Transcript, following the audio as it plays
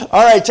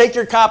All right, take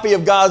your copy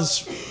of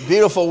God's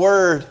beautiful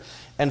word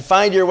and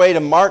find your way to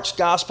Mark's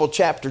Gospel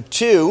chapter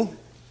 2.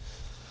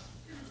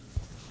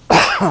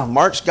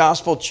 Mark's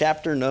Gospel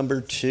chapter number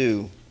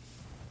 2.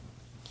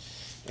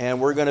 And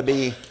we're going to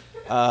be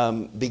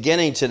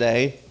beginning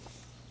today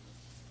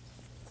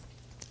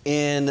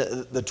in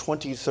the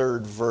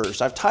 23rd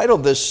verse. I've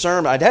titled this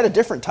sermon, I'd had a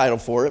different title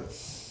for it.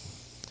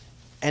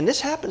 And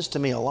this happens to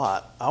me a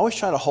lot. I always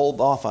try to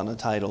hold off on the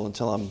title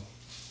until I'm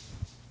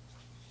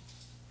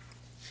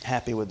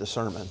happy with the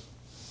sermon.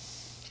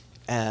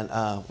 And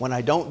when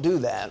I don't do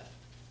that,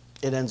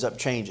 it ends up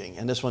changing.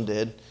 And this one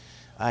did.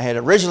 I had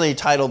originally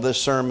titled this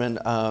sermon,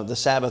 The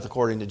Sabbath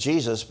According to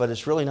Jesus, but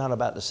it's really not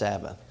about the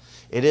Sabbath.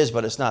 It is,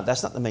 but it's not.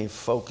 That's not the main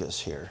focus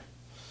here.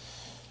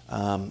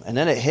 And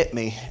then it hit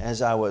me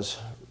as I was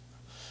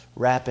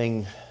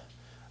wrapping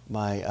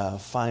my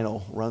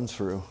final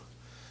run-through.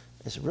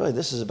 It's really,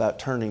 this is about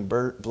turning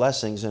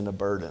blessings into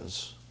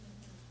burdens.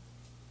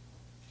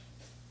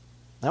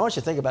 Now, I want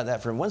you to think about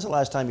that for a minute. When's the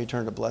last time you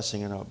turned a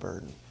blessing into a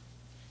burden?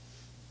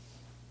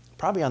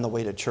 Probably on the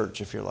way to church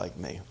if you're like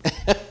me.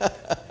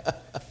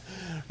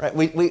 Right?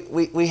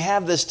 We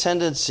have this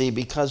tendency,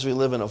 because we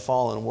live in a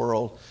fallen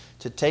world,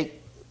 to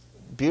take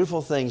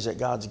beautiful things that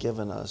God's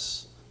given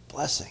us,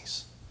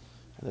 blessings,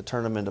 and to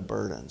turn them into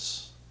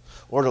burdens,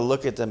 or to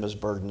look at them as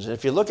burdens. And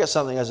if you look at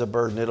something as a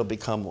burden, it'll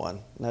become one.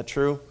 Isn't that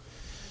true?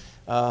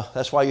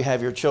 That's why you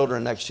have your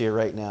children next to you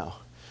right now.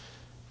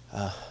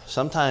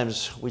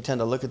 Sometimes we tend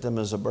to look at them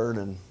as a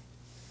burden,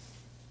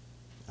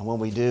 and when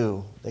we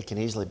do, they can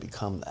easily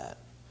become that.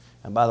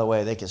 And by the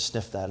way, they can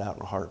sniff that out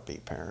in a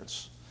heartbeat,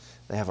 parents.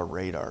 They have a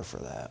radar for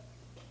that.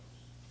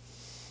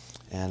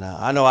 And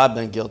I know I've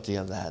been guilty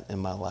of that in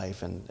my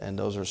life, and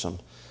those are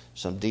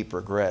some deep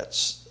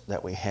regrets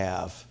that we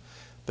have.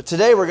 But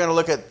today we're going to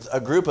look at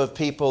a group of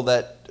people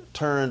that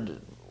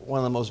turned one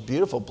of the most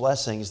beautiful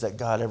blessings that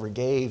God ever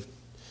gave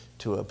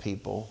to a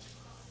people,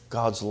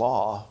 God's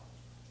law,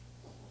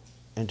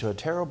 into a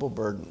terrible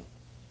burden.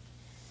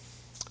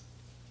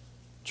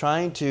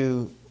 Trying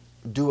to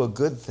do a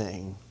good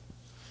thing,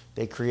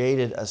 they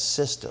created a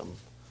system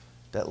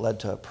that led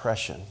to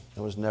oppression. It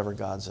was never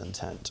God's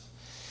intent.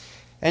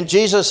 And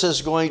Jesus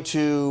is going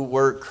to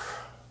work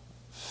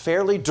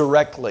fairly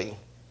directly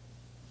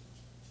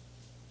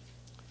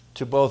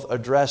to both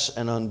address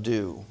and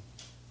undo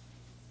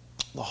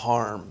the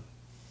harm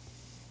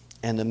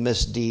and the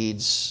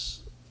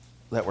misdeeds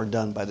that were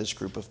done by this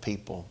group of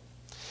people.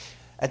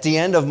 At the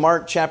end of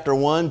Mark chapter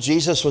 1,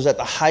 Jesus was at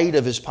the height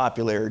of his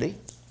popularity.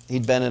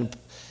 He'd been in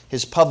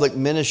his public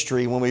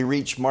ministry when we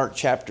reach Mark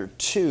chapter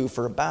 2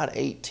 for about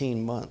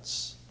 18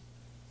 months.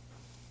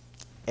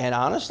 And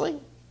honestly,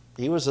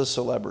 he was a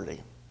celebrity.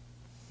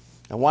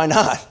 And why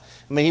not?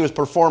 I mean, he was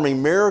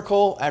performing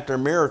miracle after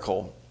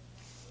miracle.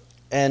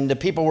 And the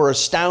people were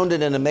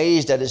astounded and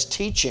amazed at his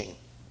teaching.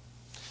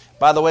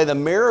 By the way, the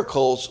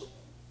miracles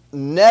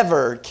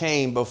never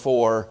came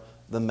before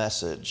the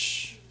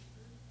message.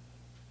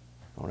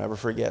 Don't ever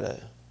forget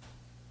it.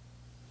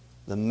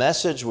 The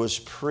message was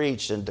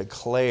preached and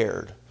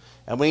declared.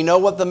 And we know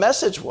what the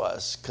message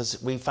was,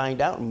 because we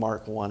find out in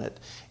Mark 1,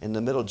 in the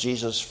middle,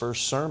 Jesus'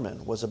 first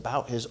sermon was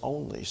about his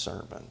only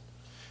sermon.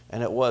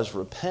 And it was,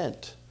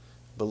 repent,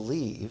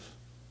 believe,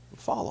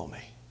 follow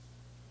me.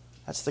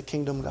 That's the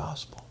kingdom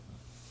gospel.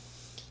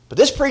 But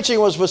this preaching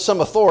was with some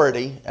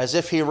authority, as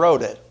if he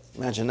wrote it.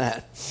 Imagine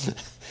that.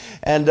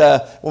 And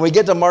when we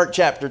get to Mark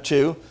chapter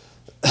 2,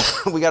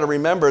 we got to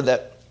remember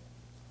that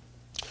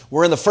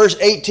we're in the first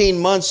 18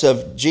 months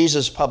of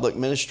Jesus' public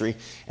ministry,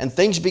 and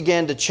things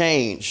began to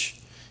change.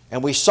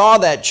 And we saw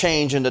that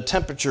change in the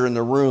temperature in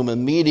the room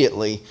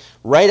immediately,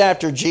 right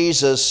after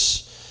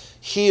Jesus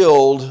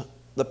healed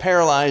the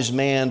paralyzed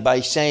man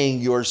by saying,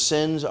 "Your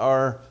sins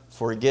are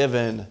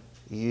forgiven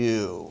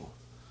you."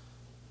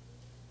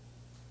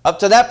 Up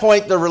to that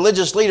point, the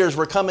religious leaders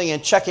were coming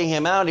and checking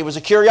him out. He was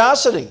a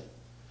curiosity.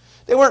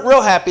 They weren't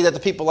real happy that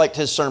the people liked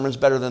his sermons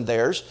better than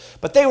theirs,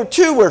 but they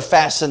too were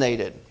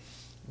fascinated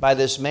by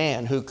this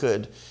man who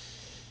could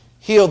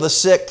heal the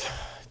sick,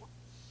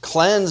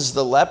 cleanse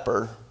the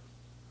leper,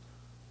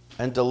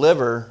 and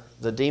deliver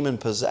the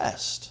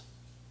demon-possessed.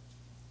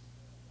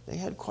 They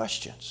had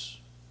questions.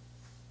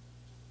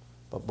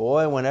 But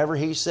boy, whenever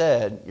he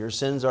said, "Your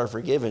sins are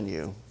forgiven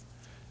you,"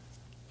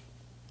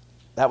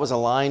 that was a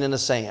line in the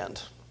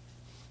sand,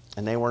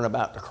 and they weren't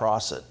about to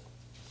cross it.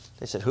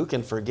 They said, "Who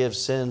can forgive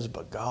sins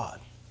but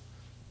God?"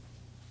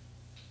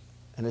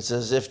 And it's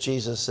as if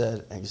Jesus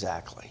said,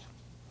 "Exactly."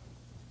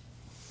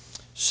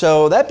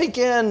 So that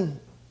began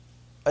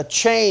a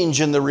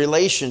change in the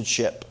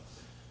relationship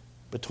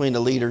between the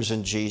leaders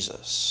and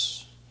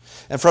Jesus.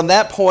 And from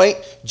that point,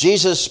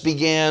 Jesus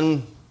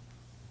began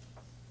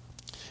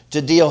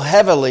to deal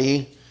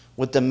heavily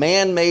with the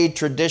man-made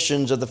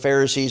traditions of the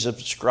Pharisees and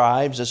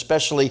scribes,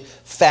 especially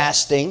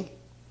fasting,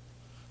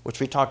 which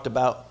we talked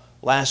about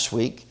last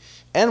week,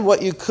 and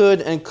what you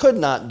could and could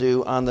not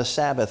do on the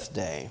Sabbath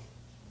day.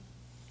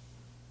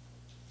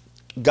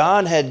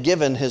 God had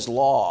given his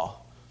law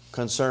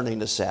concerning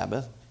the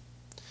Sabbath.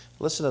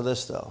 Listen to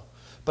this, though.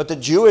 But the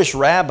Jewish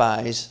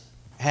rabbis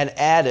had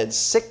added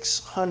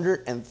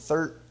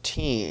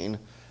 613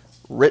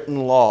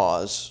 written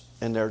laws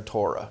in their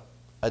Torah.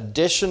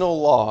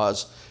 Additional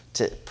laws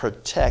to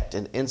protect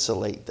and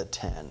insulate the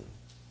 10.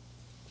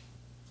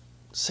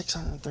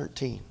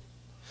 613.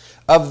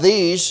 Of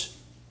these,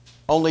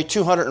 only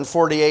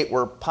 248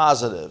 were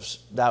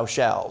positives, thou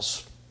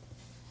shalls.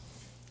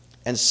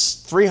 And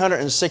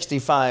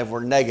 365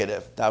 were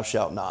negative, thou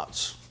shalt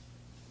nots.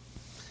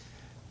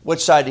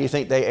 Which side do you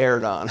think they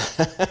erred on?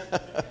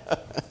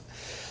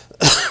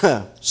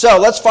 So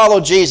let's follow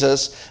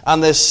Jesus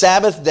on this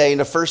Sabbath day in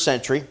the first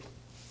century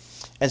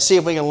and see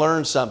if we can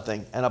learn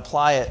something and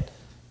apply it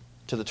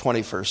to the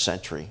 21st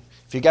century.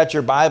 If you got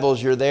your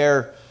Bibles, you're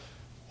there.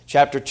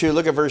 Chapter 2,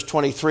 look at verse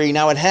 23.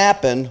 Now it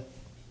happened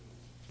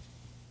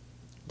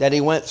that he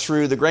went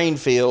through the grain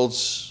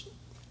fields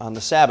on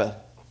the Sabbath.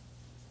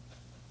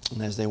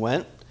 And as they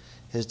went,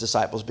 his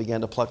disciples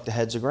began to pluck the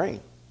heads of grain.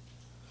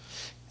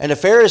 And the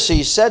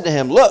Pharisees said to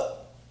him, look,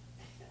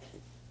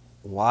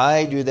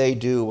 why do they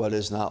do what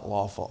is not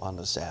lawful on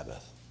the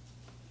Sabbath?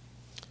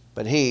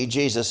 But he,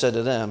 Jesus, said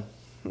to them,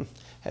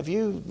 have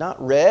you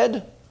not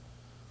read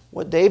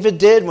what David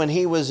did when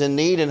he was in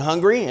need and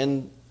hungry,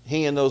 and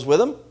he and those with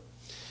him?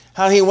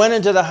 How he went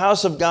into the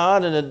house of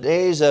God in the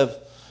days of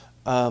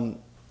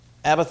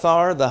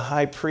Abiathar the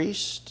high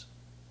priest,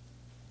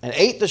 and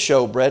ate the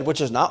showbread,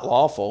 which is not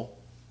lawful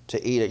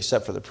to eat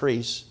except for the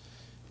priests,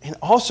 and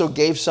also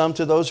gave some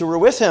to those who were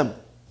with him.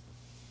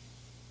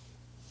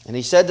 And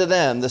he said to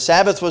them, the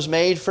Sabbath was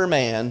made for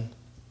man,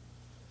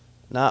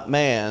 not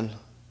man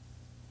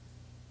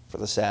for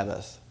the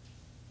Sabbath.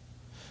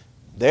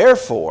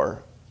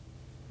 Therefore,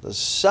 the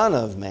Son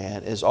of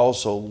Man is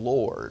also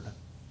Lord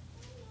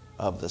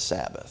of the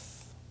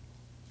Sabbath.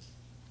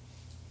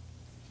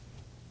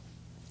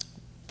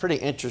 Pretty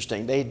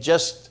interesting. They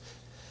just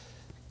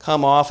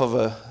come off of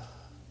a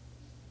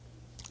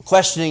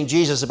questioning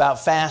Jesus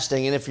about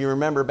fasting. And if you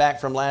remember back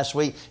from last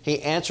week,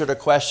 he answered a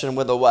question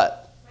with a what?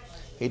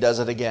 He does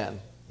it again.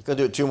 He's going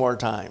to do it 2 more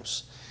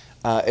times.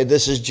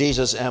 This is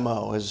Jesus'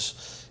 MO,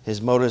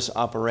 his modus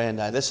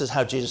operandi. This is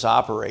how Jesus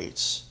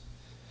operates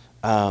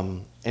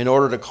in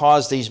order to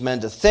cause these men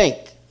to think.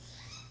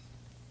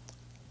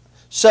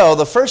 So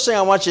the first thing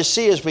I want you to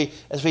see as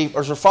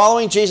we're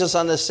following Jesus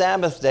on this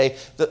Sabbath day,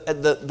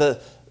 the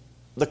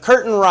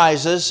curtain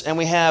rises and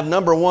we have,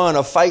 number 1,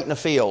 a fight in a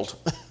field.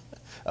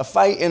 A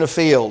fight in a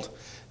field.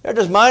 They're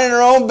just minding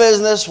their own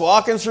business,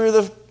 walking through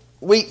the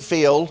wheat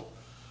field,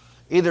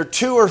 either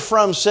to or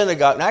from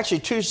synagogue, and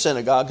actually to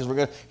synagogue,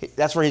 because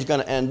that's where he's going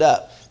to end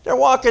up. They're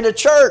walking to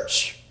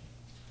church.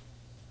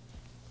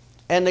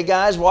 And the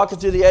guys walking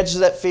through the edges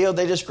of that field,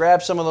 they just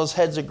grab some of those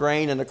heads of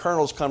grain, and the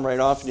kernels come right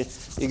off, and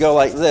you go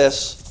like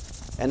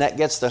this, and that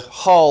gets the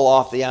hull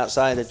off the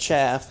outside of the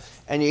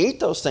chaff, and you eat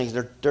those things.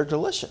 They're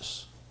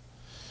delicious.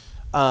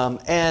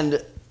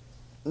 And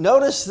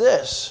notice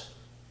this.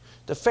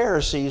 The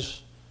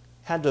Pharisees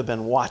had to have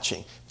been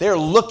watching. They're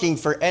looking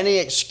for any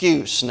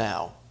excuse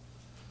now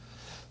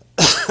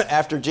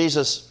after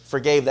Jesus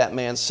forgave that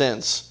man's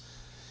sins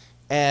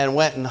and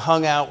went and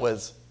hung out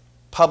with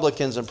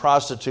publicans and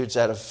prostitutes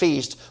at a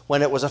feast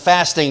when it was a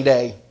fasting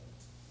day.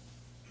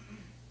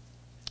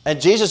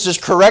 And Jesus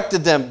just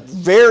corrected them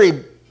very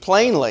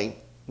plainly.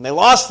 And they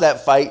lost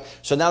that fight,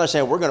 so now they're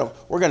saying, we're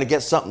going to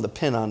get something to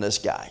pin on this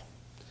guy.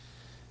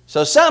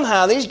 So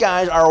somehow these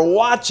guys are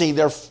watching,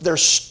 they're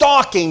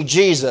stalking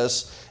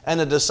Jesus and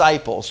the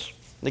disciples.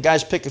 The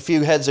guys pick a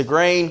few heads of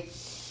grain,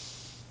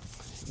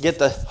 get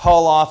the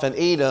hull off and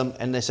eat them,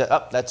 and they say,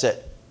 oh, that's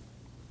it.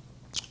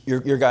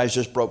 Your guys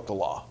just broke the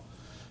law.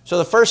 So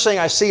the first thing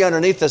I see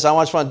underneath this,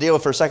 I just want to deal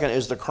with for a second,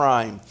 is the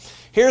crime.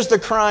 Here's the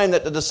crime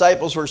that the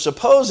disciples were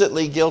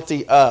supposedly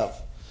guilty of.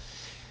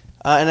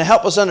 And to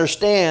help us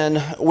understand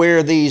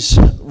where these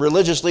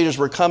religious leaders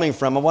were coming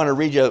from, I want to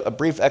read you a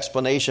brief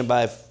explanation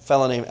by a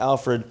fellow named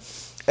Alfred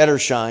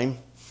Edersheim.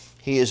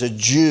 He is a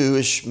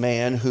Jewish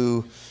man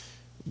who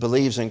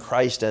believes in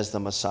Christ as the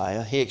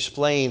Messiah. He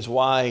explains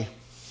why,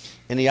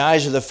 in the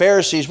eyes of the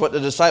Pharisees, what the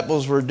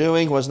disciples were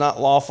doing was not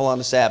lawful on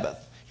the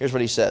Sabbath. Here's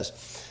what he says.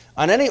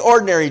 On any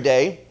ordinary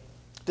day,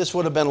 this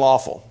would have been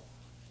lawful.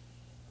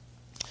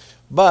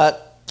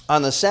 But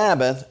on the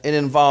Sabbath, it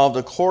involved,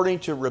 according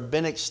to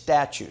rabbinic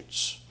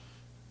statutes,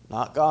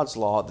 not God's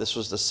law. This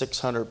was the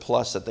 600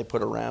 plus that they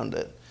put around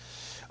it.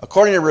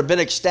 According to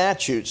rabbinic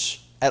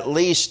statutes, at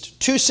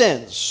least 2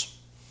 sins,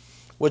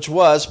 which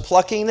was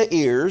plucking the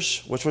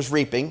ears, which was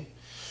reaping,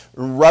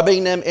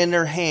 rubbing them in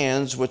their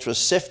hands, which was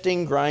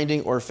sifting,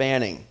 grinding, or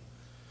fanning.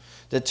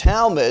 The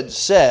Talmud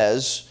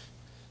says,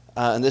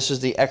 and this is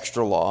the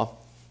extra law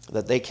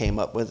that they came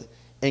up with,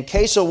 in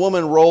case a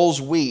woman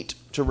rolls wheat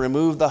to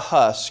remove the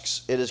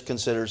husks, it is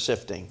considered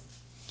sifting.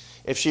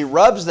 If she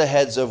rubs the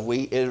heads of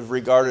wheat, it is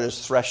regarded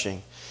as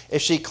threshing.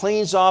 If she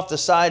cleans off the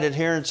side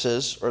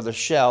adherences, or the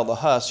shell, the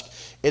husk,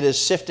 it is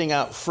sifting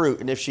out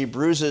fruit. And if she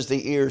bruises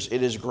the ears,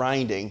 it is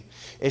grinding.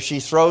 If she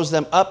throws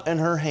them up in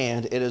her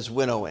hand, it is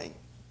winnowing.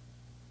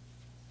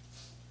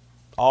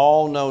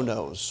 All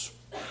no-nos.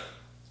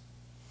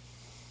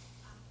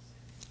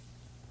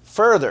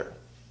 Further,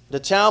 The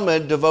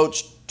Talmud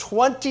devotes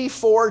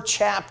 24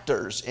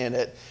 chapters in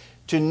it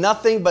to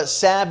nothing but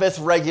Sabbath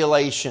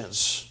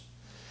regulations.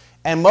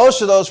 And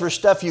most of those were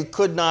stuff you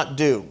could not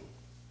do.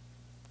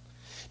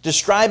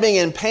 Describing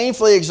in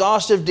painfully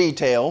exhaustive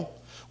detail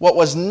what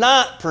was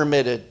not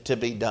permitted to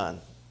be done.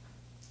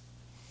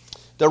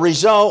 The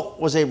result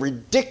was a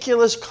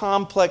ridiculous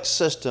complex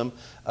system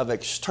of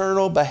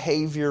external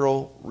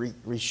behavioral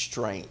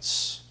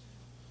restraints.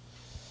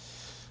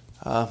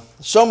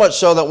 So much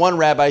so that one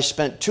rabbi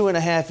spent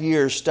 2.5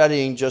 years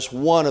studying just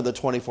one of the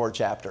 24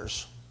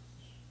 chapters.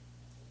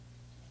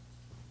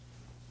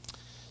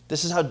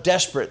 This is how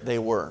desperate they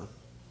were.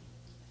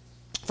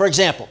 For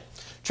example,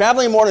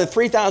 traveling more than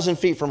 3,000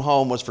 feet from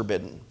home was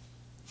forbidden.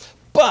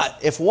 But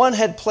if one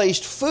had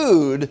placed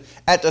food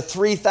at the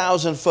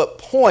 3,000-foot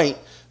point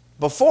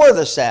before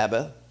the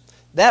Sabbath,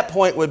 that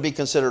point would be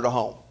considered a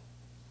home,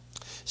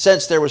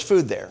 since there was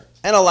food there,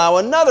 and allow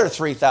another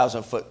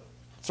 3,000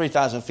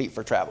 feet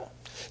for travel.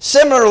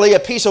 Similarly, a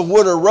piece of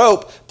wood or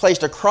rope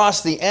placed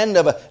across the end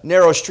of a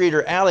narrow street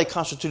or alley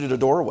constituted a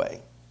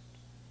doorway.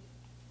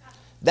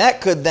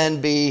 That could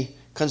then be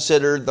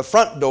considered the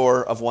front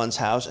door of one's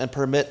house and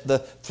permit the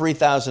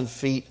 3,000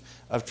 feet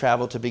of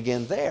travel to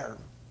begin there.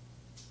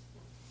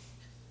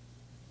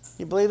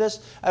 You believe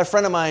this? I had a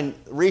friend of mine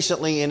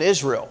recently in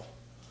Israel,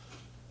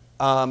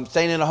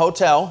 staying in a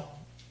hotel,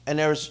 and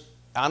there was,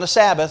 on a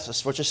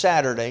Sabbath, which is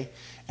Saturday,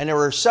 and there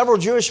were several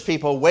Jewish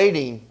people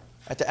waiting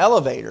at the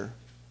elevator,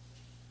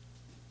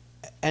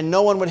 and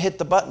no one would hit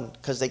the button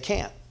because they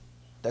can't.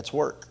 That's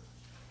work.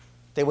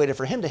 They waited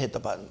for him to hit the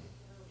button.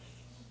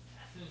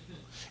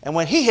 And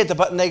when he hit the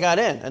button, they got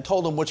in and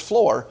told him which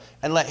floor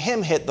and let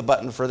him hit the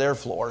button for their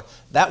floor.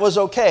 That was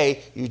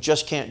okay. You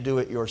just can't do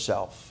it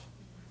yourself.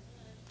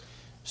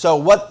 So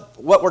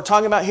what we're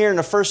talking about here in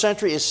the first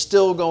century is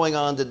still going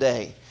on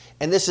today.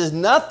 And this is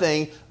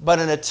nothing but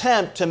an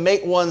attempt to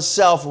make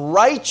oneself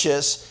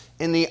righteous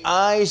in the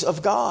eyes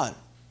of God.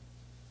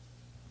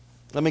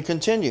 Let me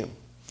continue.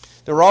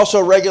 There were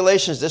also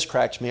regulations, this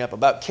cracks me up,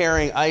 about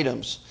carrying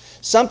items.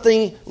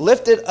 Something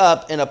lifted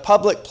up in a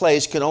public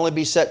place could only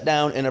be set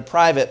down in a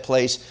private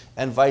place,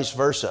 and vice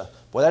versa.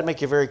 Boy, that'd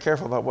make you very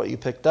careful about what you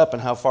picked up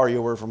and how far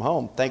you were from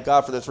home. Thank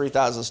God for the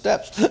 3,000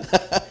 steps.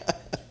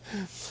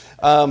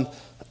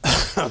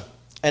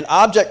 An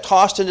object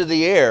tossed into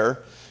the air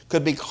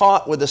could be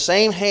caught with the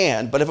same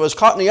hand, but if it was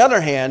caught in the other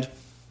hand,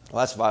 well,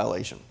 that's a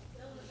violation.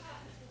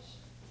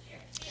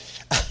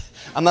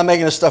 I'm not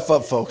making this stuff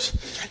up, folks.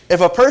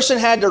 If a person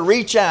had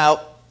reached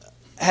out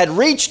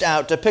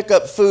to pick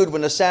up food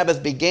when the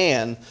Sabbath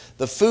began,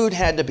 the food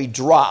had to be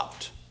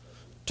dropped.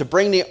 To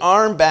bring the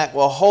arm back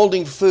while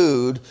holding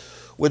food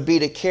would be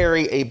to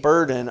carry a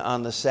burden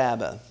on the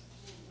Sabbath.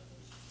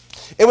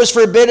 It was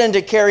forbidden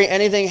to carry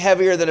anything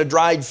heavier than a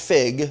dried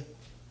fig,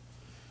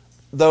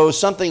 though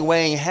something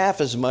weighing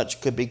half as much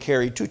could be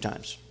carried 2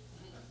 times.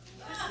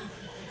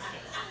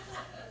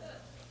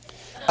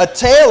 A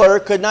tailor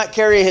could not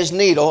carry his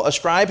needle, a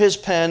scribe his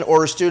pen,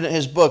 or a student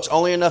his books.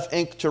 Only enough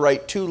ink to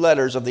write 2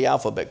 letters of the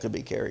alphabet could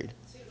be carried.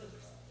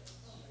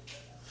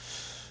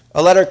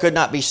 A letter could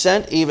not be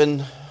sent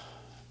even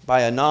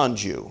by a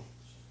non-Jew.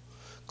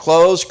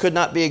 Clothes could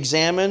not be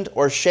examined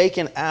or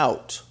shaken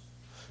out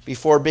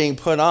before being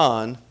put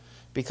on,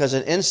 because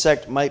an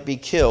insect might be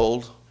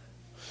killed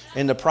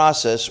in the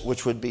process,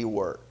 which would be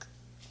work.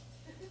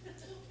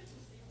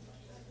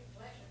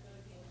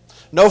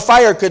 No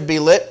fire could be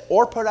lit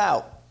or put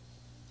out.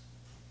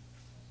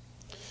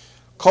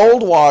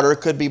 Cold water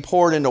could be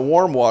poured into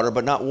warm water,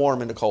 but not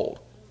warm into cold.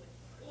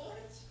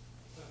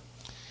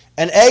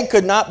 An egg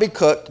could not be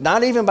cooked,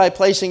 not even by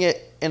placing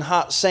it in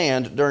hot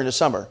sand during the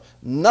summer.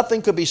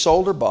 Nothing could be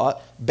sold or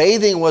bought.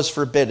 Bathing was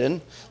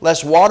forbidden,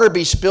 lest water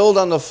be spilled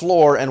on the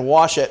floor and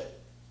wash it.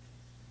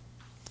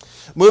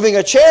 Moving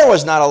a chair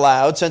was not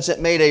allowed, since it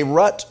made a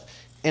rut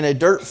in a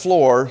dirt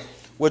floor,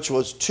 which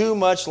was too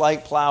much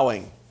like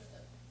plowing.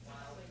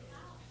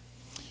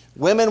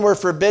 Women were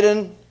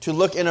forbidden to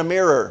look in a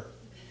mirror.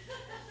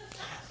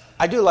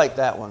 I do like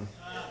that one.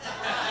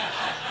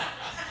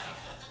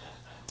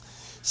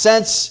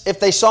 Since if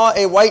they saw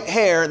a white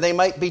hair, they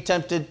might be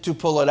tempted to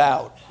pull it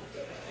out.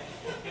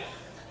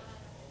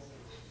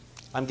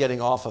 I'm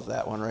getting off of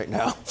that one right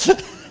now.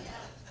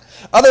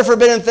 Other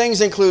forbidden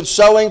things include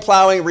sowing,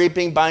 plowing,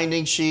 reaping,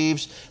 binding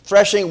sheaves,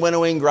 threshing,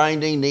 winnowing,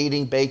 grinding,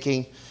 kneading,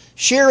 baking,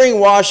 shearing,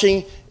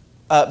 washing,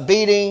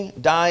 beating,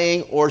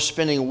 dyeing, or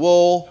spinning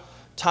wool,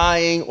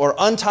 tying or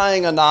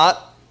untying a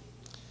knot,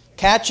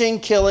 catching,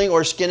 killing,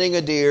 or skinning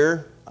a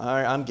deer. All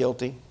right, I'm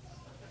guilty.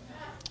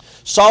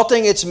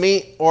 Salting its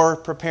meat or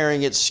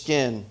preparing its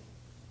skin.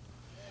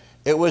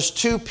 It was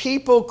to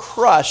people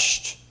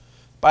crushed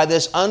by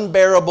this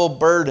unbearable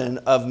burden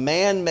of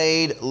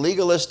man-made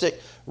legalistic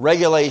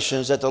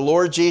regulations that the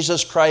Lord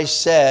Jesus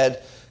Christ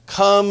said,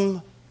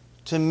 "Come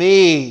to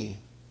me,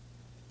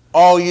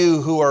 all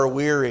you who are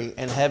weary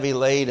and heavy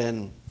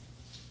laden,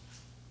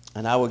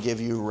 and I will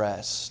give you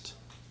rest.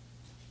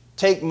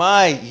 Take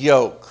my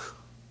yoke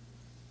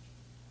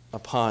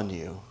upon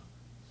you.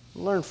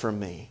 Learn from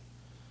me,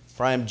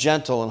 for I am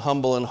gentle and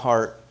humble in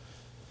heart,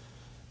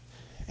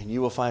 and you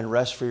will find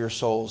rest for your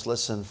souls.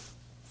 Listen,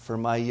 for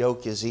my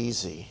yoke is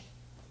easy,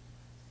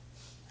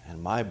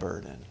 and my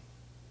burden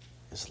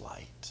is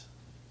light.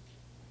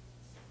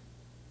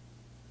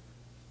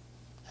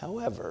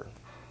 However,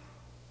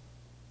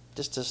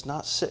 this does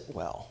not sit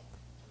well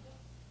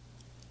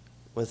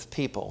with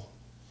people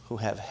who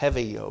have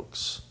heavy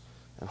yokes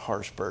and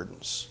harsh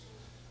burdens.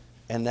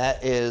 And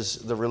that is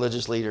the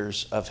religious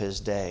leaders of his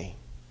day.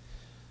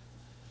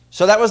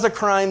 So that was the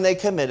crime they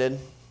committed,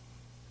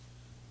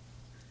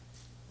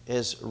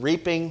 is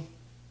reaping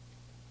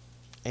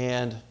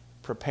and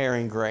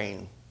preparing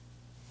grain.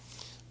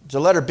 The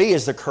letter B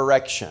is the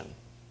correction.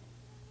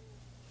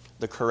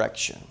 The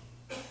correction.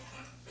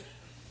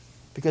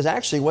 Because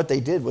actually what they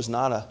did was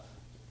not a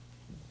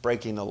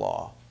breaking the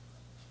law.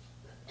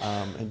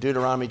 In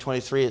Deuteronomy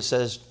 23 it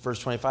says, verse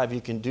 25,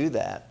 you can do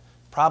that.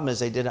 Problem is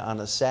they did it on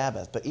the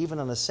Sabbath. But even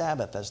on the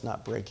Sabbath, that's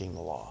not breaking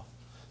the law.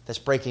 That's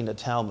breaking the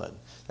Talmud.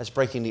 That's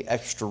breaking the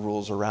extra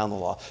rules around the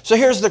law. So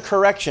here's the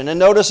correction. And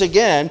notice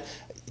again,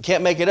 you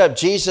can't make it up.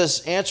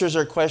 Jesus answers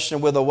their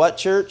question with a what,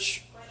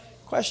 church?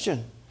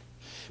 Question.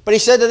 But he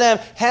said to them,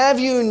 have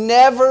you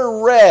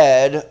never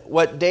read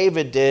what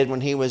David did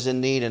when he was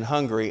in need and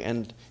hungry,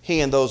 and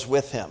he and those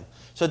with him?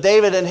 So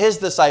David and his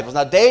disciples.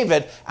 Now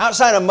David,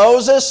 outside of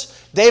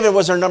Moses, David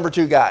was their number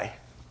 2 guy.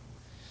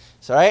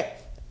 So, right?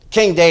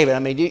 King David. I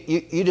mean,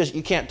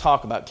 you can't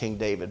talk about King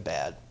David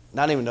bad.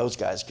 Not even those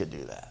guys could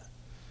do that.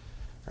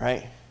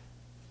 Right?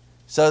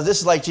 So this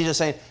is like Jesus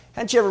saying,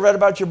 hadn't you ever read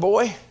about your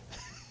boy?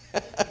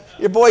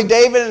 Your boy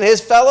David and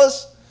his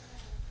fellas?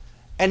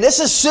 And this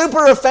is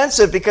super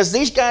offensive because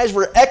these guys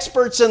were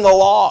experts in the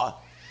law.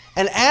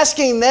 And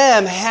asking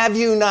them, have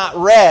you not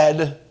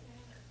read,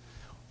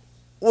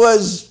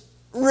 was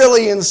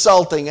really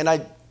insulting. And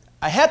I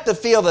had to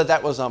feel that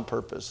that was on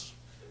purpose.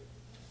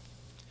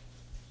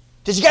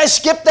 Did you guys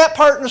skip that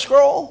part in the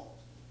scroll?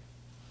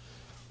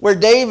 Where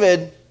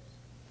David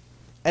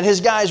and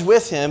his guys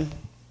with him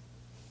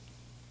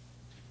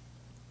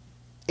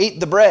eat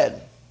the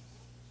bread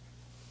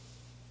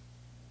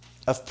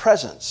of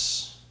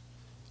presence,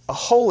 a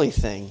holy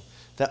thing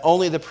that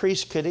only the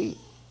priest could eat.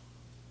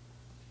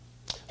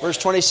 Verse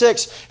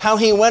 26, how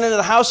he went into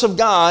the house of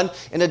God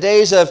in the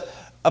days of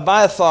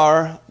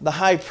Abiathar, the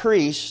high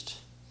priest,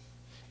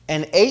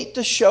 and ate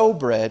the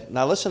showbread.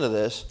 Now listen to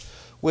this,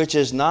 which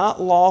is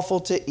not lawful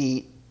to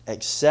eat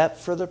except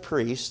for the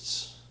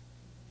priests,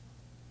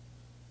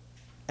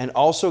 and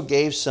also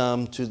gave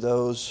some to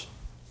those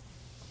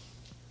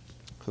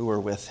who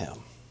were with him.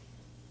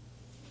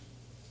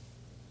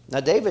 Now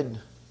David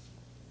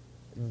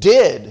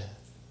did,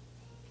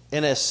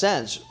 in a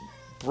sense,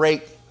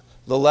 break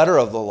the letter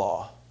of the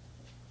law.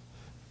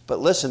 But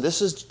listen,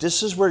 this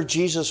is where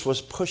Jesus was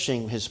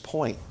pushing his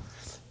point.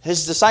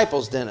 His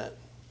disciples didn't.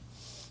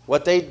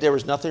 There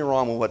was nothing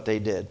wrong with what they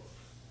did,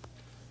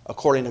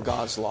 according to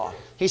God's law.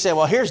 He said,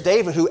 well, here's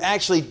David who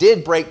actually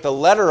did break the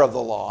letter of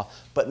the law,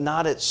 but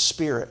not its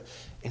spirit.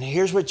 And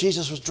here's what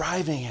Jesus was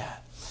driving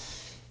at.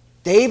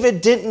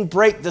 David didn't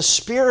break the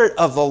spirit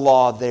of the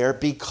law there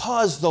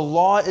because the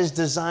law is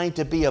designed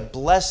to be a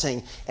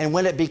blessing. And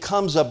when it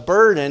becomes a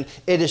burden,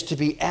 it is to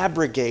be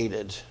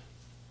abrogated,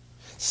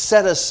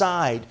 set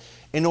aside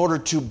in order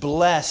to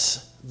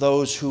bless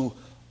those who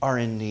are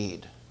in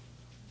need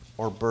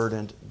or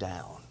burdened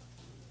down.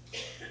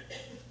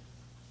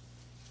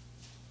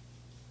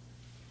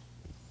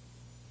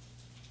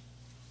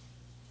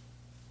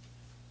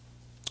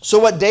 So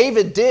what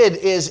David did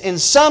is, in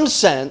some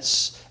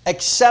sense,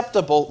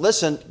 acceptable.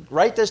 Listen,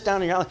 write this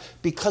down in your outline.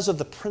 Because of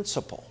the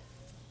principle.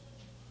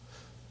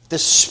 The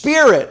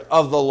spirit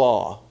of the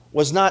law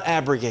was not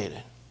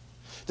abrogated.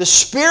 The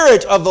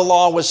spirit of the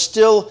law was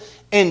still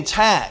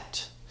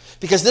intact.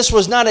 Because this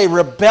was not a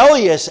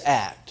rebellious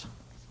act.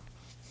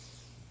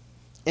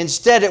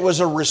 Instead, it was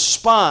a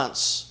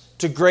response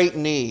to great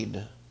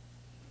need.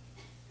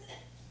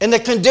 And the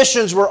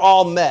conditions were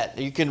all met.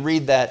 You can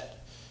read that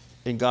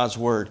in God's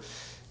Word.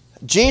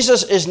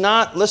 Jesus is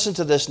not, listen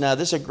to this now,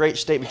 this is a great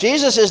statement.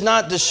 Jesus is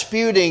not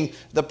disputing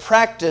their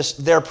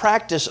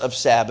practice of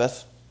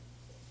Sabbath,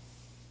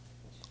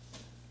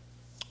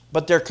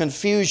 but their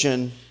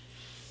confusion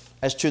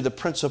as to the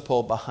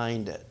principle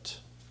behind it.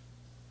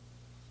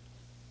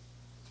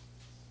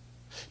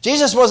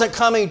 Jesus wasn't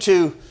coming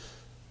to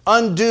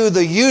undo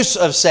the use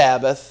of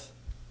Sabbath.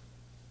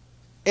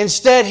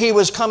 Instead, he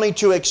was coming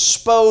to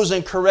expose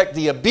and correct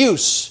the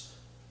abuse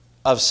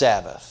of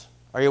Sabbath.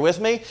 Are you with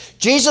me?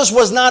 Jesus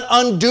was not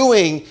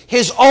undoing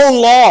his own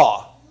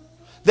law,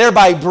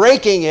 thereby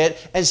breaking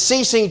it and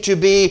ceasing to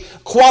be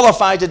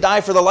qualified to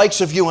die for the likes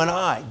of you and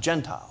I,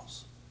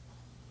 Gentiles.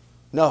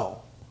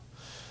 No.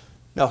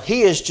 No,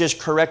 he is just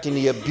correcting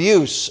the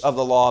abuse of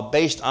the law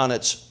based on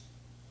its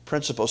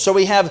principles. So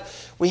we have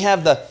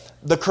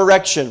the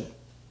correction.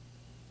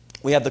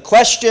 We have the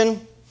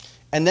question,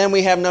 and then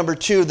we have number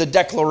 2, the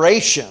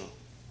declaration.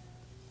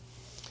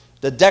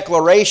 The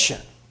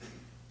declaration.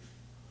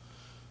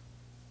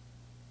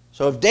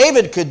 So if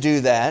David could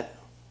do that,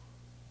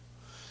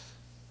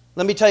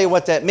 let me tell you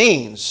what that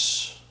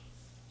means.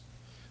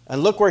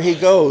 And look where he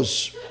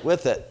goes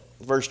with it.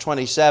 verse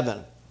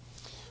 27.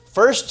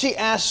 First he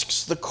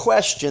asks the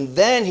question,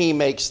 then he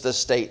makes the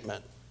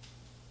statement.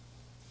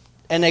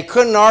 And they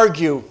couldn't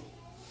argue.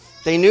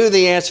 They knew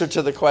the answer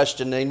to the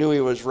question. They knew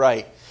he was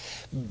right.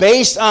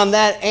 Based on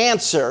that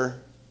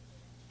answer,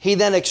 he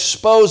then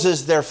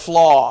exposes their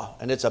flaw,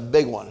 and it's a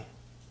big one.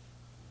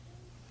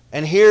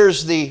 And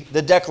here's the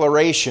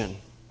declaration.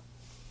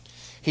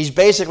 He's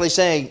basically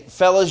saying,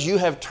 fellas, you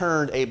have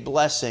turned a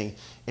blessing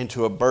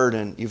into a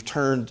burden. You've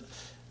turned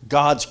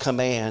God's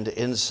command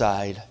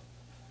inside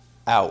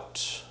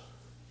out.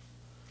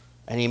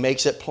 And he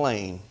makes it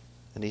plain.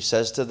 And he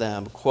says to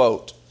them,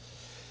 quote,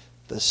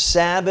 the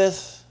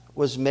Sabbath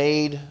was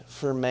made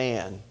for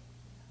man.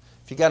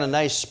 If you got a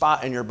nice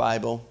spot in your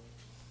Bible,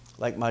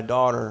 like my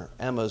daughter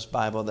Emma's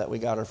Bible that we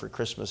got her for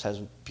Christmas has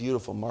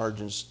beautiful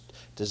margins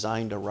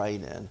designed to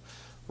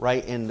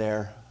write in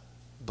there,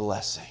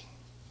 blessing.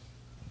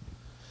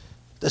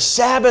 The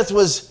Sabbath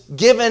was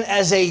given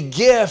as a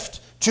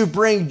gift to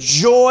bring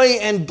joy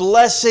and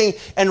blessing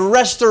and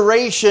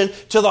restoration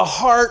to the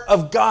heart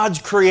of God's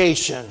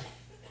creation.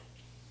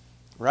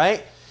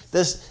 Right?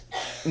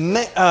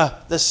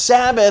 The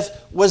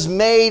Sabbath was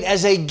made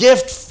as a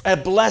gift, a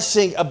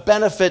blessing, a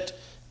benefit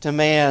to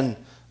man.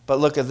 But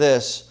look at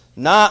this.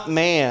 Not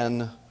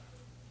man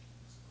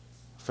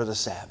for the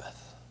Sabbath.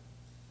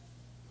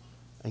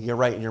 And you're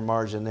right in your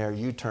margin there.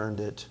 You turned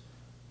it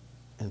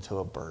into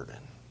a burden.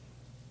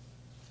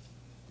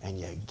 And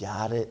you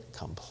got it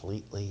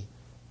completely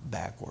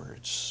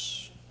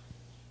backwards.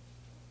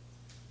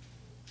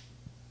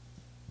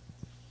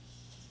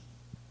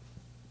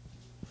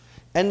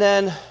 And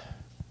then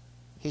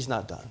he's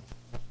not done.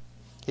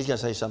 He's going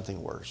to say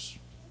something worse.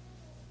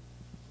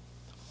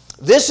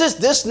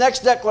 This next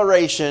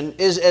declaration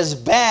is as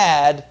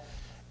bad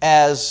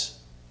as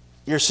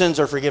your sins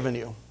are forgiven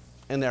you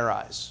in their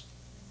eyes.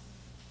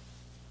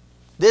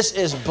 This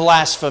is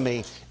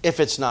blasphemy if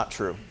it's not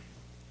true.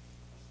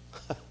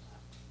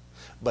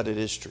 But it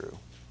is true.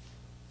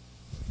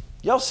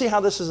 Y'all see how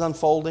this is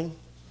unfolding?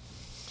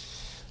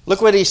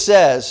 Look what he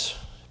says.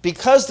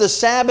 Because the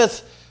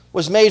Sabbath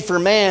was made for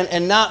man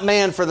and not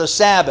man for the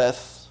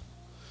Sabbath.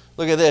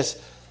 Look at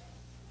this.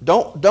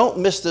 Don't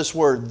miss this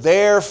word.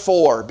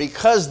 Therefore,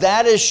 because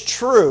that is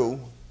true,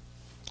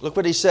 look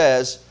what he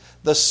says.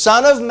 The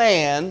Son of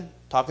Man,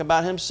 talking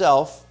about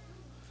himself,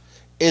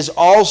 is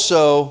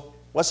also,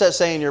 what's that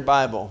say in your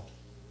Bible?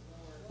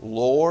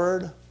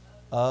 Lord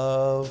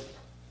of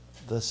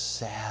the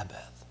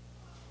Sabbath.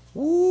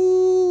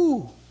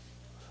 Woo!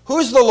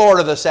 Who's the Lord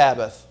of the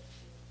Sabbath?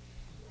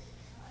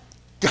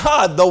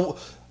 God, the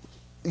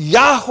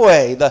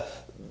Yahweh, the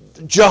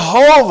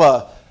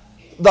Jehovah,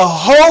 the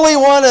Holy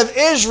One of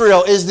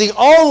Israel is the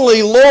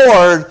only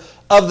Lord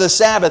of the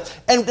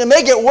Sabbath. And to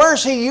make it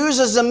worse, he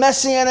uses the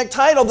messianic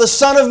title, the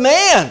Son of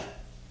Man.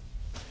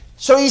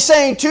 So he's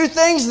saying two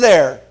things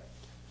there.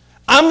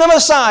 I'm the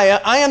Messiah,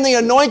 I am the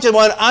Anointed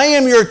One, I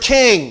am your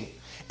King,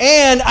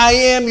 and I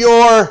am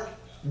your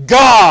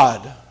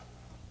God.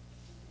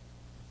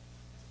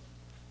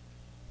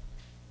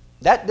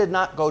 That did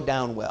not go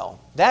down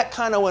well. That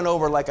kind of went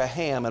over like a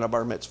ham in a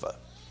bar mitzvah.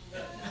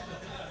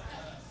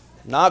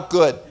 Not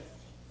good.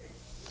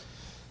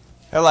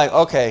 They're like,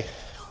 okay,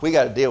 we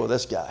got to deal with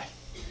this guy.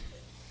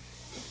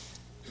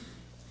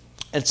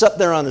 It's up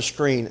there on the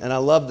screen, and I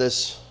love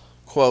this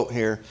quote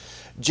here.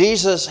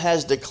 Jesus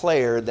has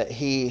declared that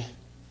he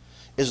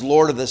is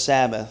Lord of the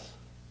Sabbath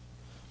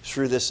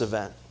through this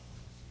event.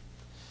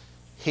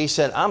 He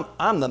said,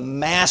 I'm the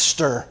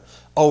master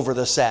over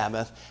the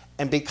Sabbath,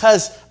 and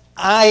because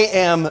I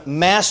am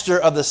master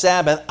of the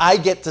Sabbath, I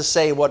get to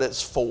say what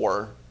it's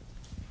for.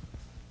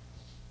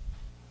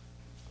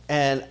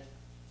 And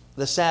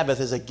the Sabbath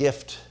is a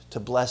gift to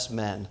bless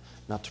men,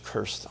 not to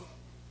curse them.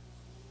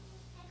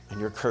 And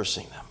you're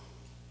cursing them.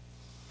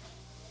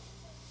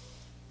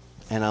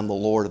 And I'm the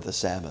Lord of the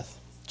Sabbath.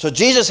 So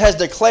Jesus has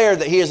declared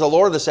that he is the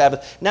Lord of the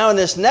Sabbath. Now in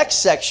this next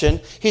section,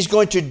 he's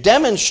going to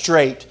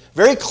demonstrate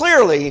very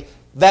clearly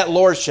that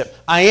lordship.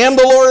 I am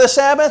the Lord of the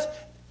Sabbath,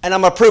 and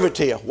I'm going to prove it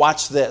to you.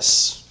 Watch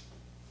this.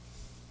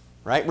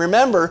 Right?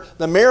 Remember,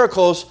 the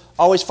miracles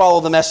always follow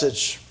the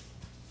message.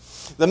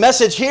 The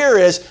message here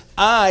is,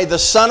 I, the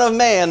Son of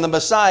Man, the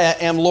Messiah,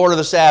 am Lord of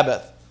the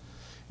Sabbath.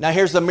 Now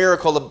here's the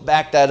miracle to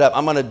back that up.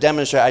 I'm going to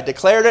demonstrate. I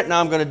declared it, now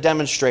I'm going to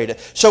demonstrate it.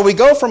 So we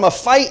go from a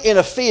fight in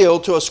a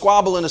field to a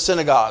squabble in a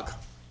synagogue.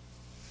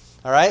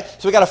 All right?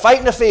 So we got a fight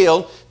in the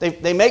field.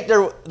 They make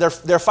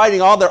they're fighting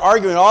they're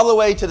arguing all the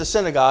way to the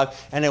synagogue,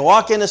 and they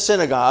walk in the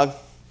synagogue.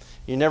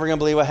 You're never going to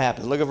believe what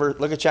happened.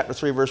 Look at chapter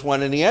 3, verse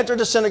 1. And he entered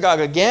the synagogue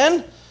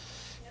again,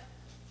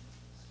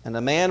 and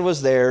a man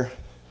was there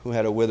who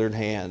had a withered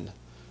hand,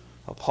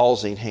 a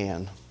palsied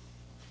hand.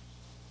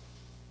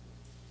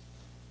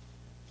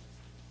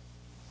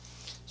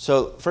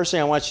 So first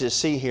thing I want you to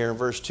see here in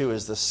verse 2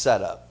 is the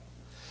setup.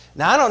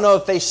 Now I don't know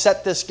if they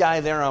set this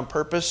guy there on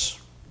purpose.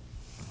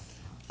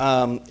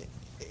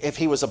 If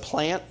he was a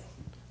plant.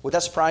 Would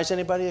that surprise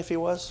anybody if he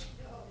was?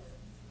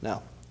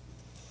 No.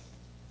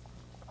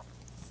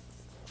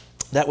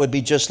 That would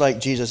be just like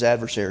Jesus'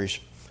 adversaries.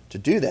 to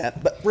do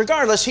that. But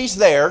regardless, he's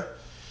there.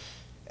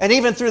 And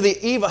even through the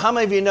evil, how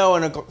many of you know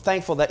and are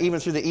thankful that even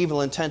through the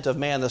evil intent of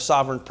man, the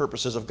sovereign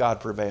purposes of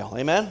God prevail?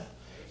 Amen?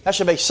 That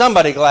should make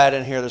somebody glad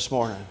in here this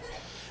morning.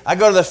 I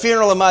go to the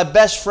funeral of my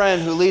best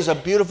friend who leaves a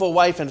beautiful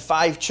wife and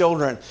 5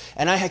 children.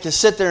 And I had to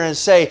sit there and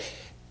say,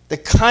 the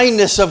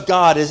kindness of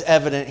God is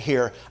evident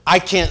here. I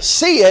can't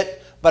see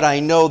it, but I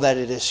know that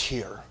it is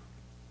here.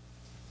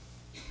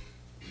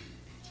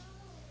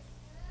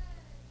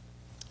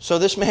 So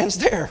this man's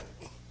there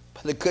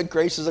by the good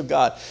graces of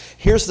God.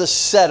 Here's the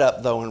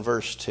setup, though, in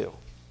verse 2.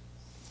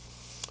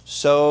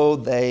 So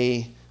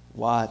they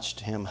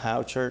watched him.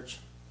 How, church?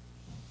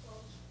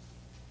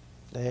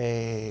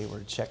 They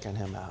were checking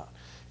him out.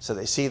 So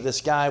they see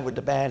this guy with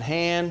the bad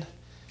hand.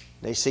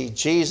 They see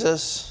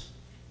Jesus.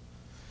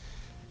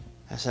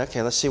 I said,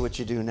 okay, let's see what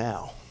you do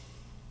now.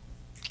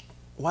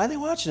 Why are they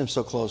watching him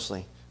so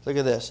closely? Look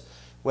at this.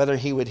 Whether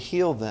he would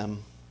heal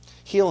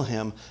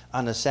him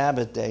on the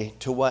Sabbath day,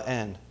 to what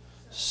end?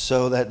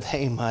 So that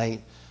they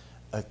might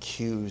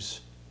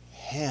accuse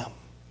him.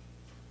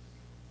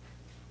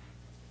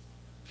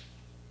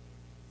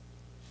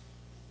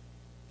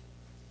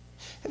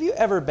 Have you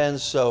ever been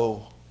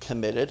so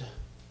committed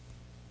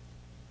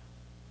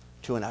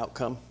to an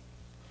outcome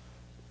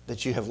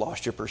that you have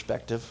lost your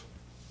perspective?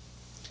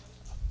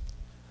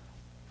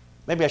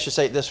 Maybe I should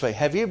say it this way.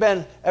 Have you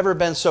ever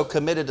been so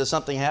committed to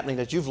something happening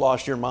that you've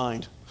lost your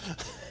mind?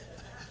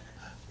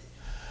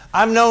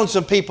 I've known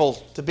some people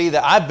to be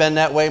that. I've been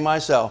that way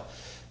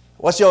myself.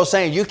 What's the old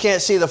saying? You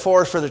can't see the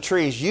forest for the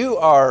trees.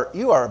 You're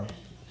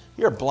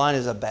blind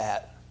as a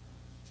bat.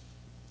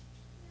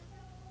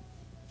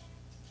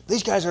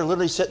 These guys are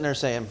literally sitting there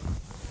saying,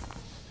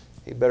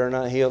 "You better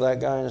not heal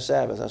that guy on the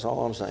Sabbath." That's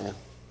all I'm saying.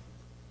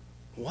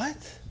 What?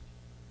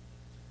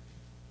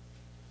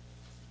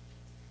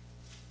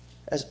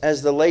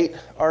 As the late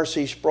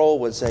R.C. Sproul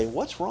would say,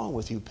 what's wrong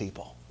with you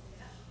people?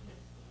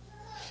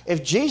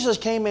 If Jesus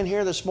came in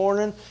here this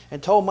morning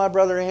and told my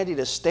brother Andy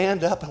to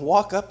stand up and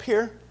walk up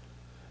here,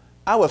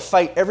 I would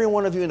fight every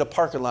one of you in the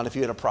parking lot if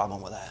you had a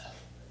problem with that.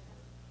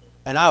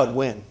 And I would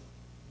win.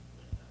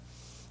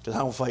 Because I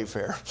don't fight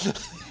fair.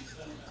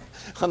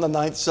 I'm the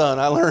 9th son.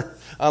 I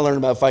learned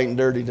about fighting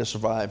dirty to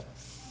survive.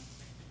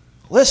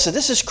 Listen,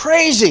 this is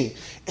crazy.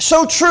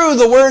 So true,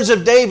 the words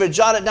of David.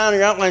 Jot it down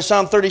in your outline,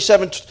 Psalm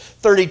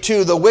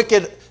 37:32. The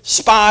wicked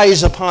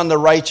spies upon the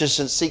righteous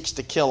and seeks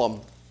to kill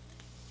them.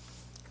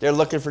 They're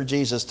looking for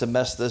Jesus to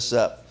mess this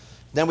up.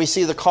 Then we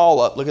see the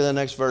call up. Look at the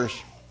next verse.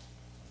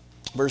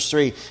 Verse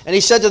 3. And he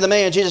said to the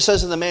man, Jesus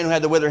says to the man who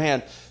had the withered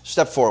hand,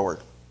 step forward.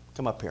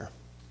 Come up here.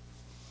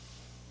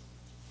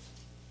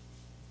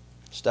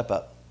 Step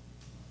up.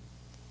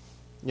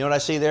 You know what I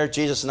see there?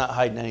 Jesus is not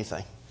hiding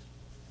anything.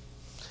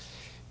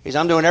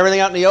 I'm doing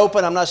everything out in the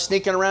open. I'm not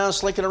sneaking around,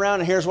 slinking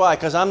around. And here's why.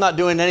 Because I'm not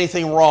doing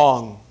anything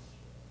wrong.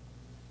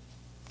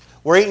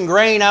 We're eating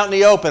grain out in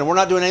the open. We're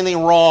not doing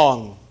anything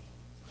wrong.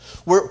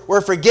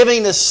 We're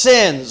forgiving the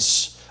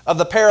sins of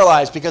the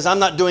paralyzed because I'm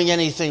not doing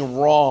anything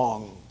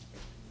wrong.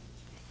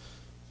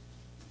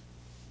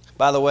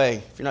 By the way,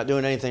 if you're not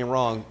doing anything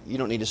wrong, you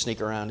don't need to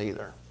sneak around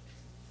either.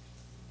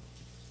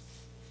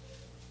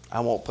 I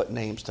won't put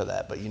names to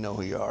that, but you know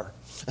who you are.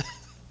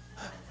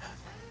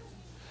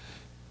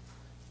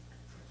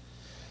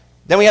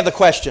 Then we have the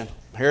question.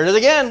 Here it is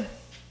again.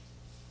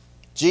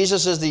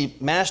 Jesus is the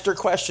master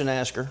question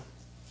asker.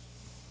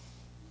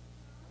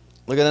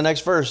 Look at the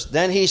next verse.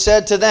 Then he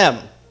said to them,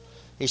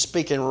 he's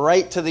speaking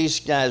right to these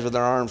guys with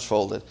their arms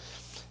folded.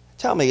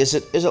 Tell me, is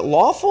it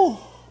lawful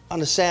on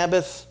the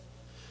Sabbath?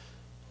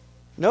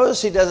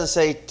 Notice he doesn't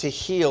say to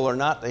heal or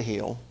not to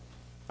heal.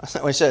 That's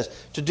not what he says.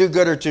 To do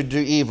good or to do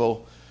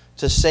evil,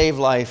 to save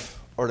life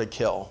or to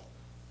kill.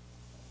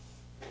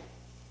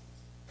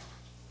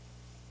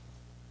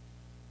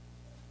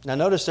 Now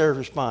notice their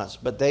response.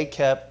 But they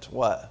kept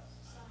what?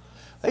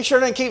 They sure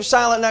didn't keep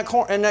silent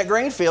in that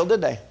grain field, did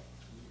they?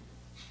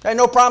 They had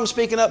no problem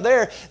speaking up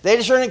there.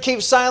 They sure didn't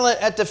keep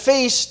silent at the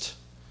feast.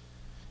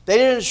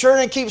 They sure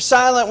didn't keep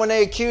silent when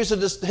they accused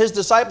his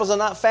disciples of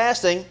not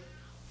fasting.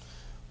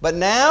 But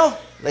now,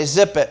 they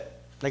zip it.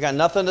 They got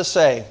nothing to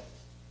say.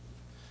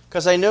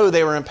 Because they knew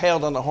they were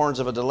impaled on the horns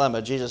of a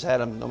dilemma. Jesus had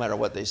them no matter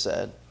what they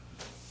said.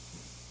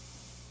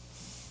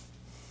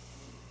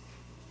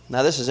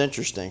 Now this is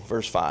interesting.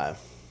 Verse 5.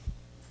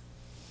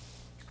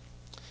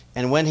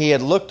 And when he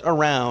had looked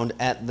around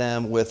at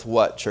them with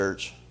what,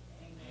 church?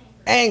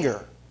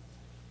 Anger.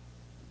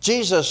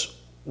 Jesus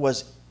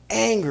was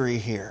angry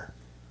here.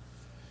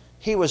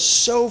 He was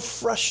so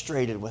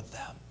frustrated with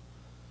them,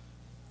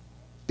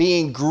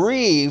 being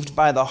grieved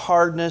by the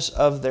hardness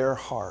of their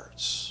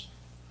hearts.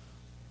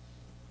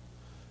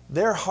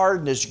 Their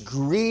hardness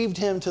grieved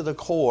him to the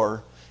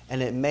core,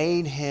 and it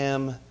made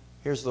him,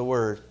 here's the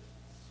word,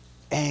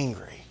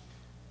 angry.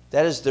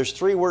 That is, there's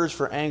 3 words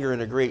for anger in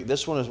the Greek.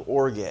 This one is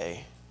orge,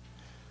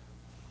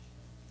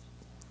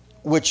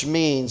 which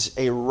means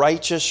a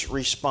righteous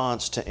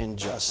response to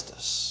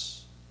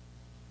injustice.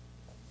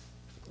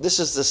 This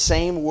is the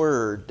same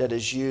word that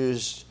is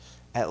used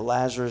at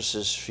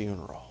Lazarus'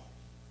 funeral.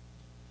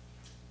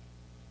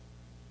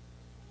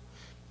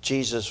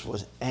 Jesus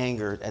was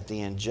angered at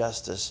the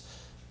injustice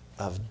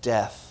of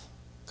death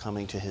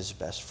coming to his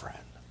best friend.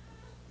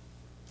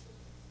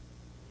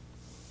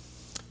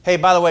 Hey,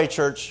 by the way,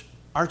 church,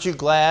 aren't you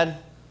glad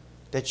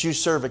that you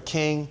serve a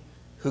king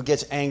who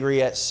gets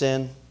angry at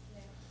sin,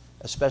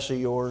 especially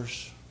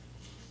yours?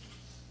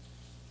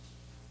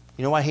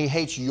 You know why he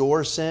hates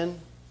your sin?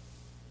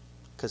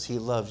 Because he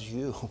loves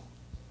you.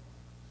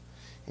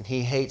 And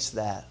he hates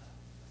that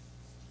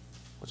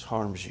which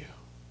harms you.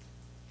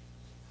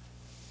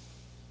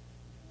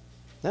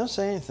 They don't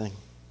say anything.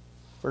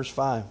 Verse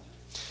 5.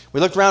 We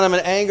looked around him in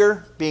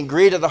anger, being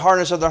grieved at the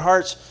hardness of their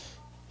hearts.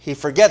 He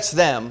forgets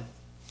them,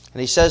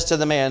 and he says to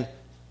the man,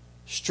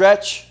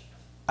 stretch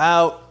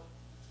out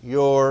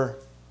your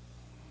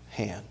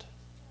hand.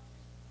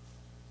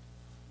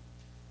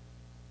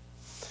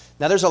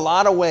 Now, there's a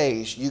lot of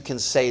ways you can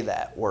say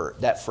that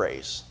word, that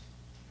phrase.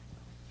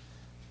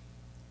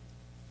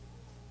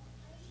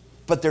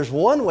 But there's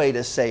one way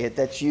to say it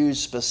that's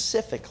used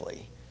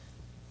specifically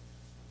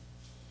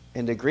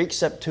in the Greek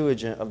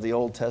Septuagint of the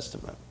Old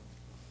Testament.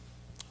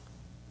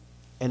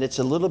 And it's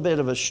a little bit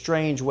of a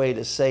strange way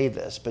to say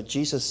this, but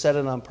Jesus said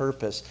it on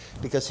purpose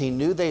because he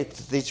knew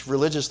these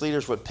religious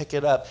leaders would pick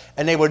it up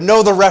and they would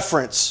know the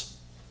reference.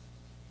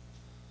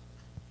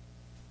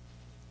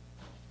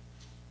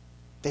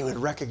 They would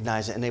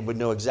recognize it and they would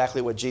know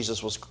exactly what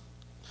Jesus was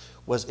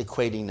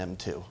equating them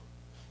to.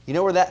 You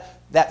know where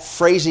that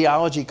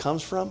phraseology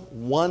comes from?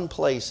 One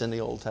place in the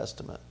Old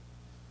Testament.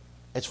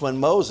 It's when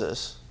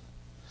Moses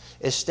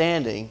is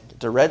standing at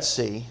the Red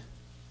Sea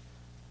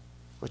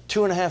with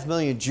 2.5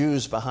 million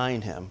Jews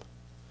behind him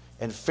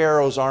and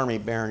Pharaoh's army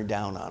bearing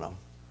down on him.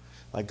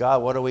 Like,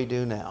 God, what do we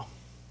do now?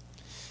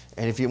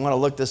 And if you want to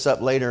look this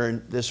up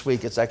later this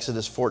week, it's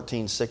Exodus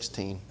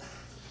 14:16.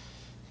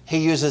 He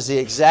uses the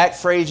exact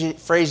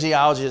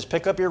phraseology as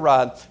pick up your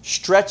rod,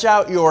 stretch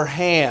out your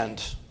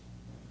hand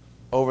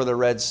over the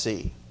Red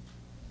Sea.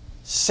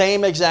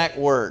 Same exact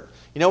word.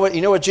 You know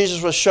what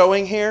Jesus was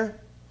showing here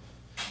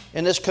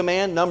in this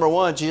command? Number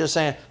one, Jesus is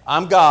saying,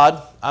 I'm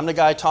God. I'm the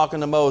guy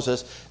talking to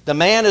Moses. The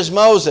man is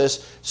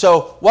Moses.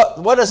 So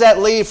what does that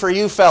leave for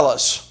you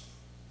fellas?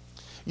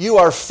 You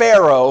are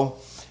Pharaoh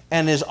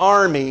and his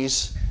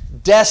armies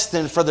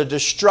destined for the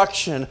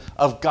destruction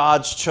of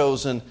God's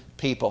chosen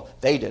people.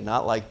 They did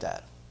not like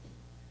that.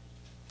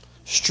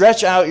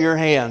 Stretch out your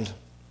hand.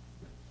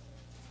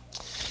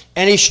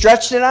 And he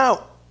stretched it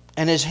out,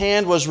 and his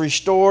hand was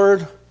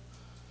restored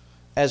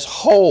as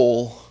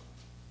whole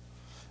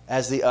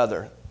as the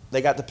other.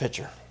 They got the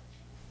picture.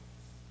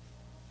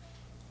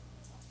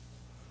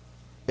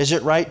 Is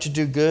it right to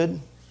do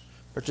good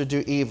or to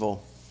do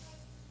evil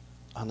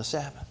on the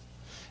Sabbath?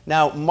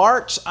 Now,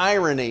 Mark's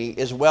irony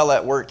is well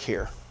at work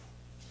here.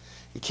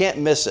 You can't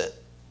miss it.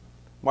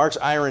 Mark's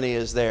irony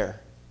is there.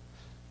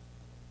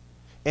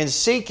 In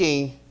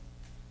seeking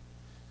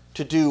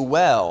to do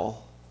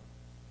well,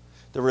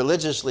 the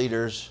religious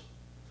leaders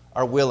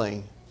are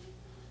willing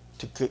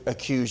to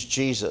accuse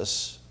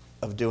Jesus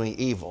of doing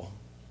evil.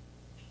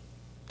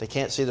 They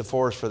can't see the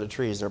forest for the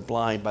trees. They're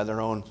blind by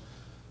their own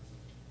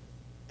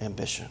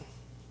ambition.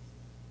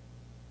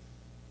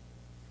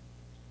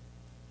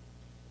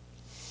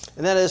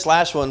 And then this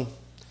last one,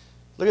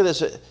 look at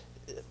this.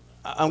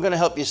 I'm going to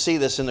help you see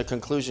this in the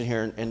conclusion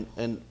here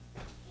in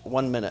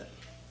 1 minute.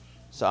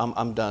 So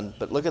I'm done.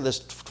 But look at this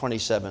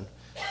 27.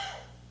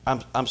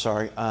 I'm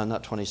sorry,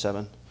 not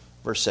 27.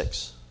 Verse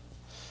 6.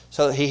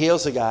 So he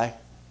heals the guy.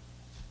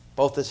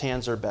 Both his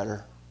hands are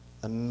better.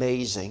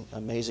 Amazing,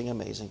 amazing,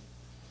 amazing.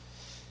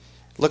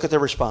 Look at their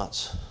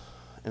response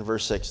in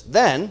verse 6.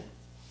 Then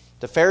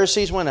the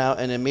Pharisees went out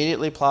and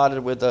immediately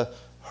plotted with the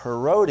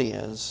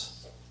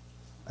Herodians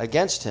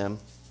against him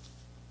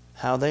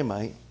how they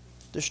might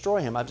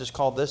destroy him. I've just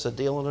called this a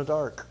deal in the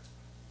dark.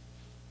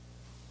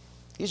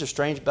 These are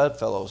strange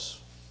bedfellows,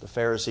 the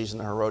Pharisees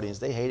and the Herodians.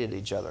 They hated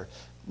each other.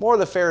 More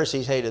the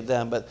Pharisees hated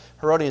them, but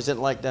Herodians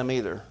didn't like them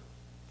either.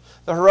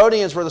 The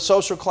Herodians were the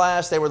social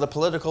class. They were the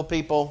political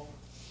people,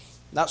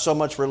 not so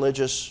much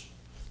religious.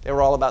 They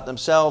were all about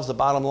themselves, the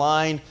bottom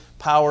line,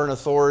 power and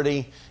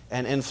authority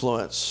and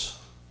influence.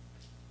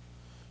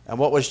 And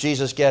what was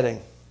Jesus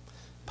getting?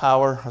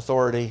 Power,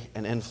 authority,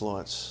 and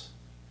influence.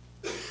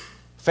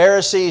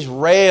 Pharisees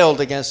railed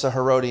against the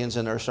Herodians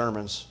in their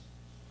sermons.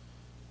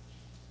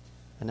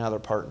 And now they're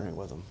partnering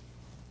with them.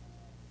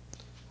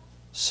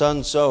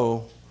 Sun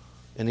Tzu,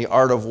 in The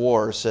Art of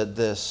War, said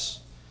this: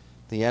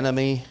 the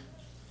enemy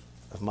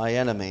of my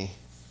enemy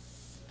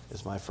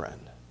is my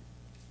friend.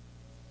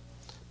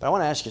 But I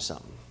want to ask you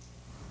something.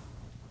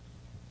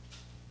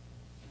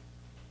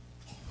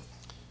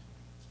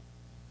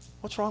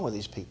 What's wrong with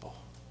these people?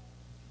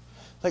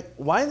 Like,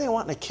 why are they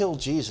wanting to kill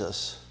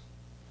Jesus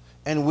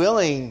and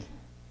willing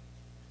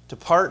to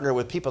partner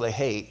with people they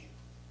hate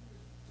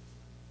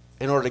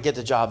in order to get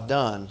the job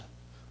done?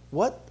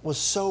 What was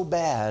so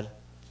bad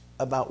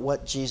about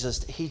what Jesus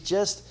did? He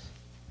just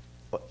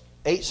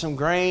ate some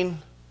grain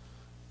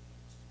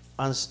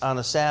on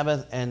a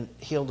Sabbath and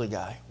healed a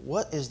guy.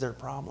 What is their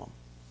problem?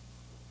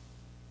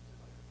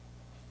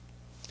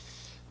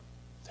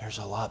 there's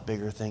a lot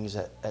bigger things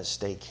at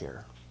stake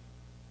here.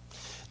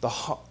 The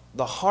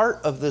heart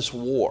of this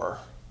war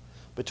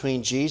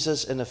between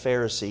Jesus and the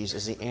Pharisees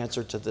is the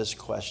answer to this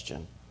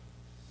question.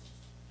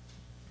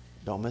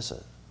 Don't miss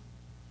it.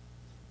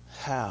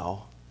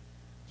 How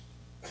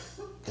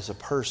is a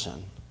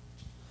person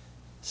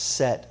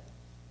set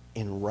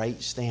in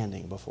right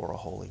standing before a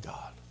holy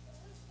God?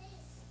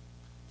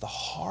 The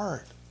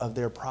heart of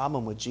their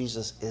problem with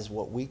Jesus is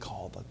what we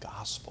call the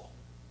gospel,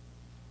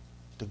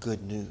 the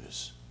good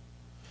news.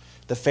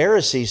 The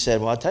Pharisees said,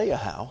 well, I'll tell you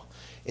how.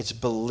 It's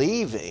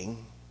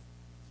believing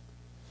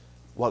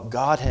what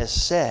God has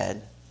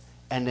said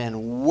and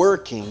then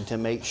working to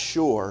make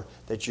sure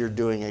that you're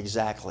doing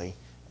exactly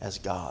as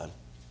God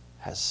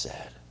has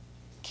said,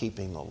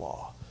 keeping the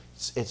law.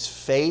 It's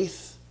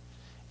faith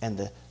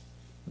and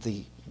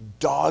the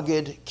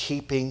dogged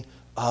keeping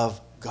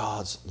of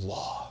God's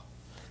law.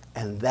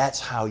 And that's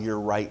how you're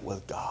right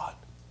with God.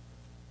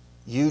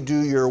 You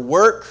do your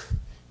work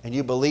and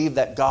you believe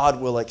that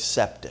God will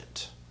accept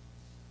it.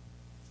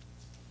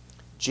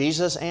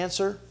 Jesus'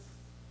 answer,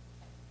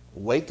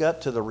 wake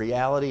up to the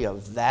reality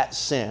of that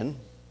sin,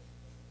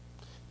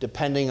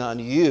 depending on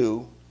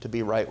you to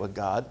be right with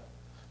God.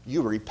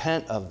 You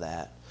repent of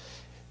that.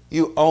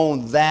 You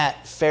own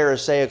that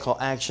Pharisaical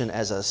action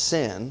as a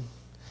sin.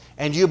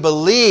 And you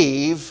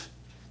believe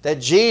that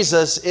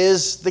Jesus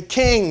is the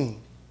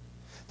King,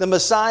 the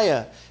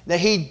Messiah, that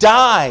He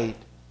died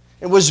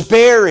and was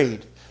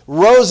buried,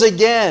 rose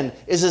again,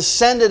 is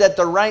ascended at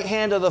the right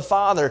hand of the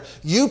Father.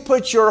 You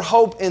put your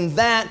hope in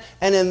that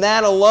and in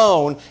that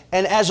alone,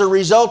 and as a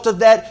result of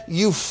that,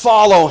 you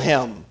follow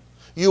Him.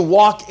 You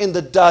walk in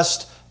the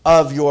dust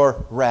of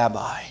your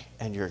rabbi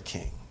and your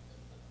king.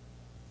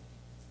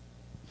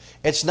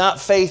 It's not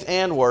faith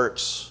and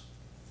works,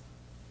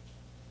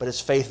 but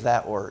it's faith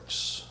that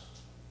works.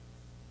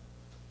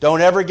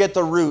 Don't ever get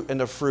the root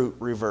and the fruit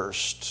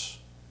reversed.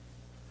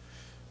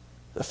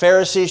 The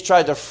Pharisees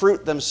tried to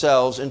fruit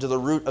themselves into the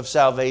root of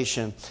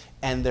salvation,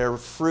 and their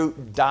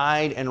fruit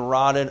died and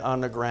rotted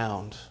on the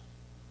ground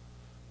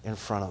in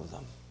front of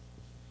them.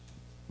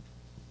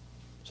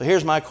 So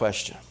here's my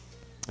question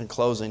in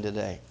closing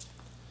today.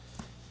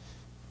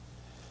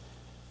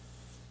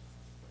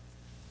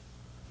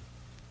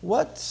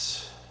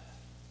 What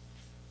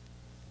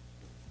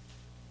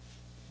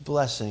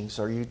blessings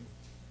are you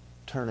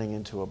turning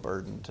into a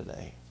burden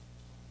today?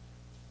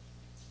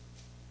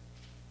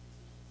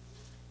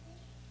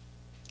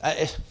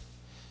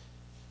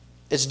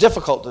 It's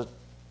difficult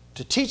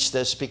to teach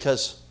this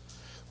because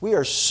we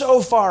are so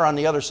far on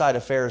the other side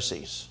of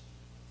Pharisees.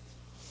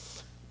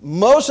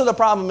 Most of the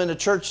problem in the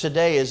church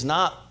today is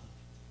not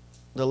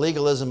the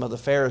legalism of the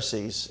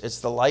Pharisees.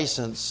 It's the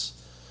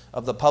license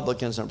of the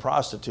publicans and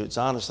prostitutes.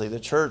 Honestly, the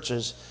church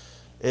is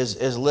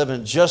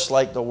living just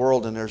like the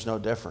world, and there's no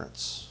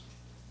difference.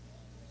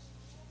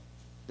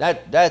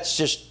 That's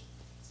just,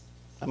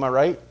 am I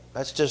right?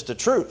 That's just the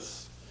truth.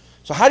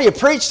 So how do you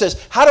preach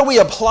this? How do we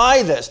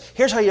apply this?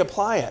 Here's how you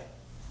apply it.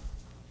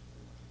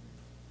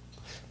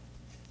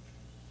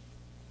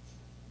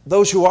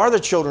 Those who are the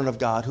children of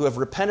God, who have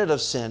repented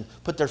of sin,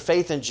 put their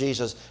faith in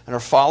Jesus, and are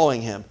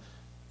following Him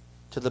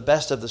to the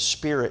best of the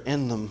Spirit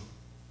in them.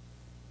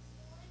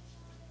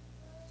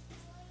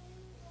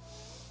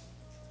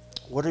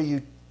 What are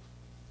you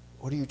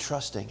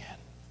trusting in?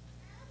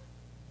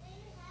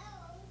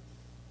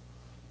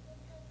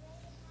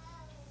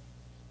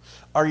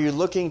 Are you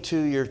looking to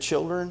your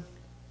children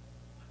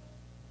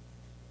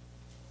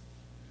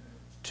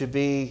to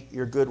be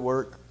your good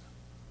work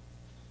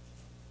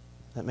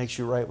that makes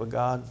you right with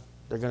God?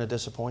 They're going to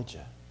disappoint you.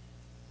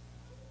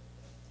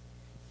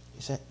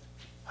 You say,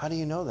 how do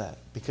you know that?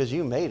 Because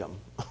you made them.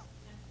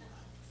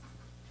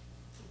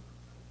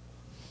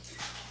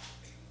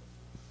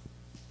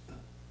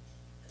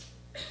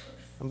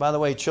 And by the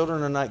way,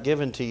 children are not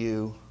given to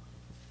you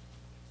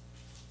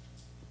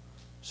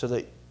so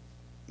that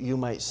you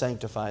might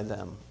sanctify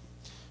them.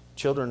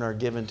 Children are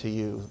given to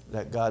you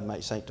that God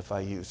might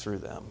sanctify you through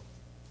them.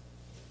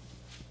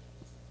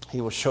 He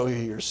will show you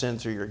your sin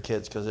through your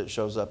kids because it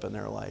shows up in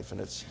their life,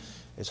 and it's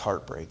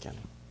heartbreaking.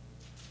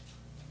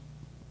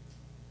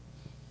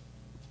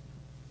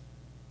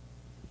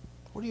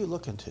 What are you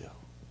looking to?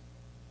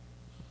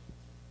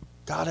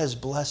 God has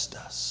blessed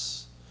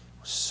us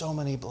with so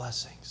many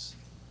blessings.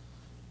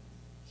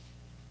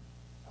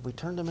 Have we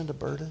turned them into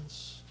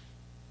burdens?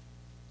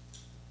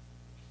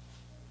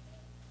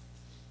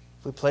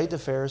 If we played the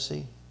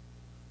Pharisee,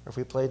 or if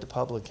we played the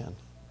publican,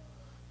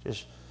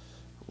 just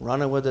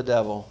running with the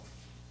devil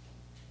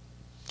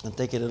and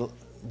thinking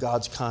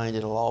God's kind,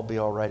 it'll all be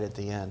all right at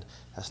the end.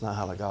 That's not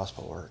how the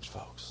gospel works,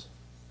 folks.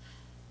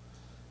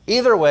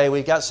 Either way,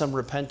 we've got some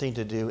repenting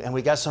to do, and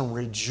we've got some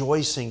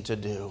rejoicing to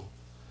do.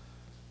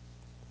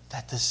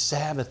 That the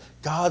Sabbath,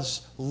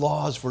 God's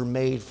laws were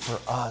made for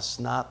us,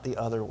 not the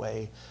other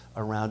way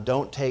around.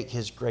 Don't take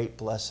His great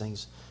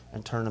blessings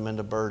and turn them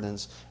into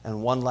burdens.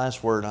 And one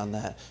last word on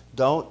that.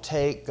 Don't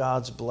take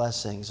God's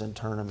blessings and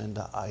turn them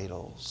into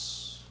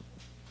idols.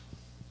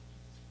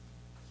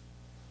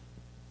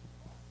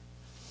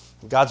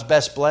 God's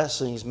best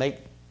blessings make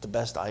the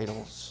best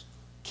idols,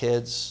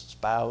 kids,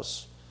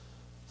 spouse,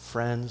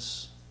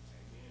 friends.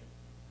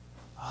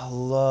 I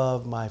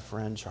love my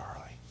friend Charlie.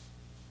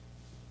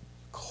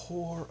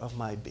 Core of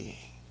my being.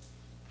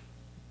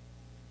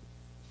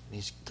 And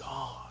he's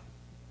gone.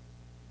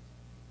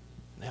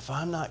 And if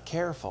I'm not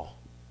careful,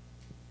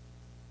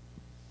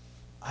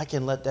 I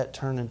can let that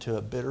turn into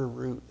a bitter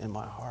root in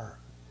my heart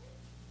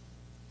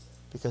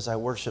because I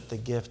worship the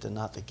gift and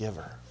not the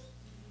giver.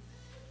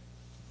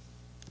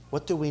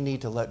 What do we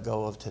need to let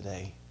go of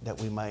today that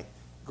we might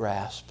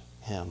grasp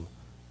him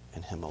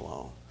and him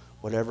alone?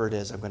 Whatever it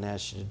is, I'm going to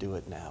ask you to do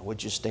it now.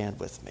 Would you stand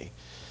with me?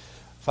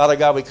 Father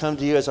God, we come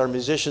to you as our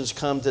musicians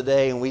come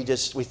today, and we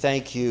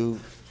thank you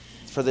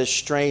for this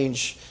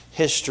strange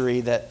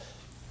history that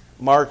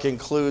Mark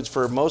includes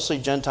for mostly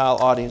Gentile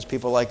audience,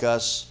 people like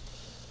us.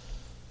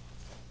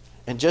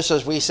 And just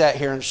as we sat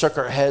here and shook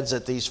our heads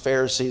at these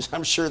Pharisees,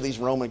 I'm sure these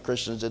Roman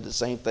Christians did the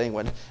same thing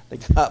when they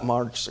got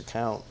Mark's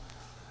account.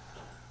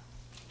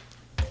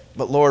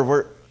 But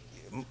Lord,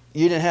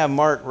 you didn't have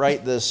Mark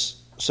write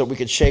this so we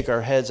could shake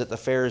our heads at the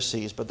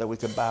Pharisees, but that we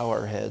could bow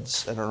our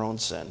heads at our own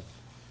sin.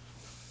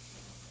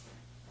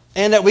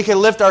 And that we could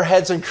lift our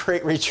heads in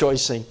great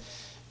rejoicing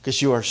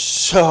because you are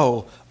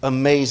so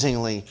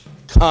amazingly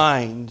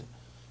kind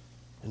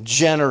and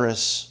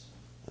generous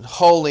and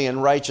holy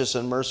and righteous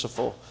and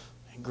merciful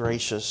and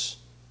gracious.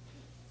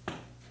 That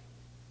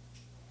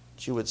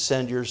you would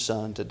send your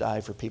Son to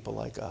die for people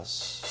like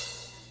us.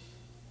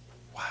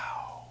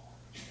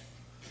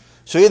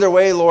 So either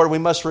way, Lord, we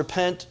must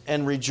repent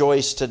and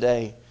rejoice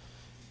today.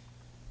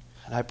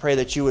 And I pray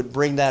that you would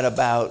bring that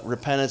about.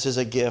 Repentance is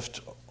a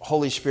gift.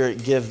 Holy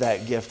Spirit, give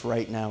that gift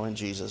right now in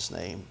Jesus'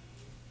 name.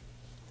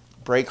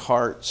 Break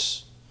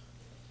hearts.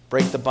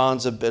 Break the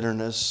bonds of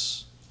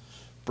bitterness.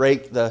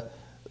 Break the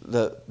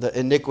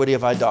iniquity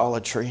of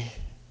idolatry.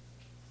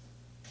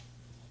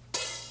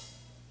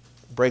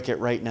 Break it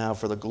right now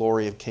for the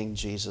glory of King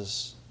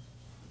Jesus.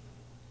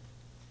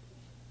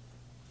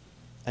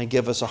 And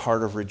give us a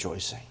heart of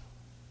rejoicing.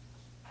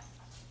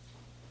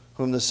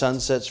 Whom the Son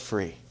sets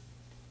free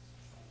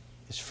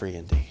is free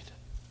indeed.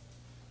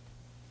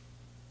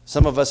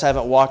 Some of us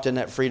haven't walked in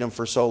that freedom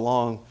for so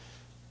long,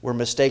 we're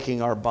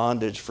mistaking our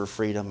bondage for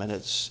freedom, and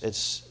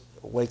it's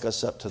wake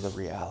us up to the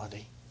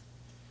reality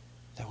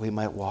that we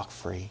might walk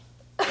free.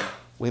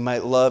 We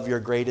might love your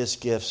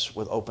greatest gifts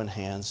with open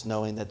hands,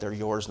 knowing that they're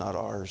yours, not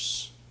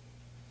ours.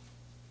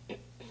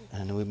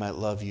 And we might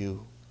love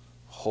you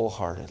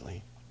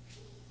wholeheartedly.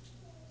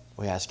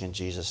 We ask in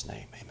Jesus'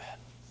 name, amen.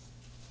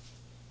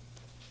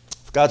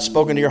 God's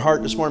spoken to your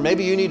heart this morning.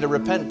 Maybe you need to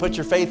repent and put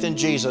your faith in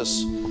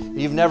Jesus.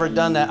 You've never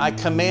done that. I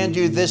command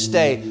you this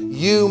day,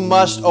 you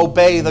must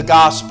obey the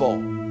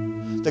gospel.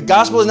 The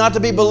gospel is not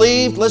to be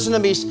believed. Listen to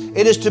me.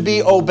 It is to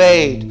be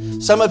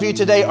obeyed. Some of you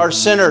today are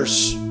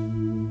sinners.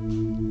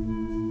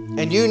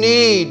 And you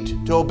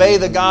need to obey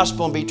the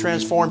gospel and be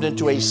transformed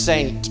into a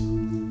saint.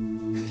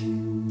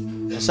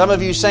 And some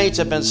of you saints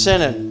have been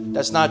sinning.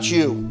 That's not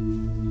you.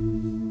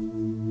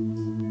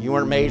 You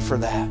weren't made for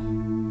that.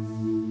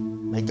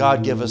 May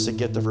God give us a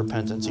gift of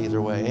repentance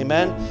either way.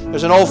 Amen.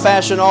 There's an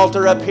old-fashioned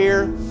altar up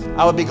here.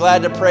 I would be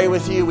glad to pray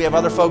with you. We have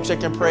other folks that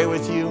can pray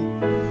with you.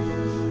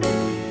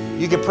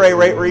 You can pray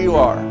right where you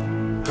are.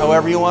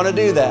 However you want to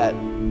do that.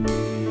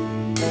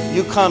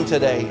 You come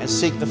today and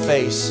seek the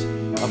face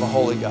of a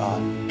holy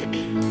God.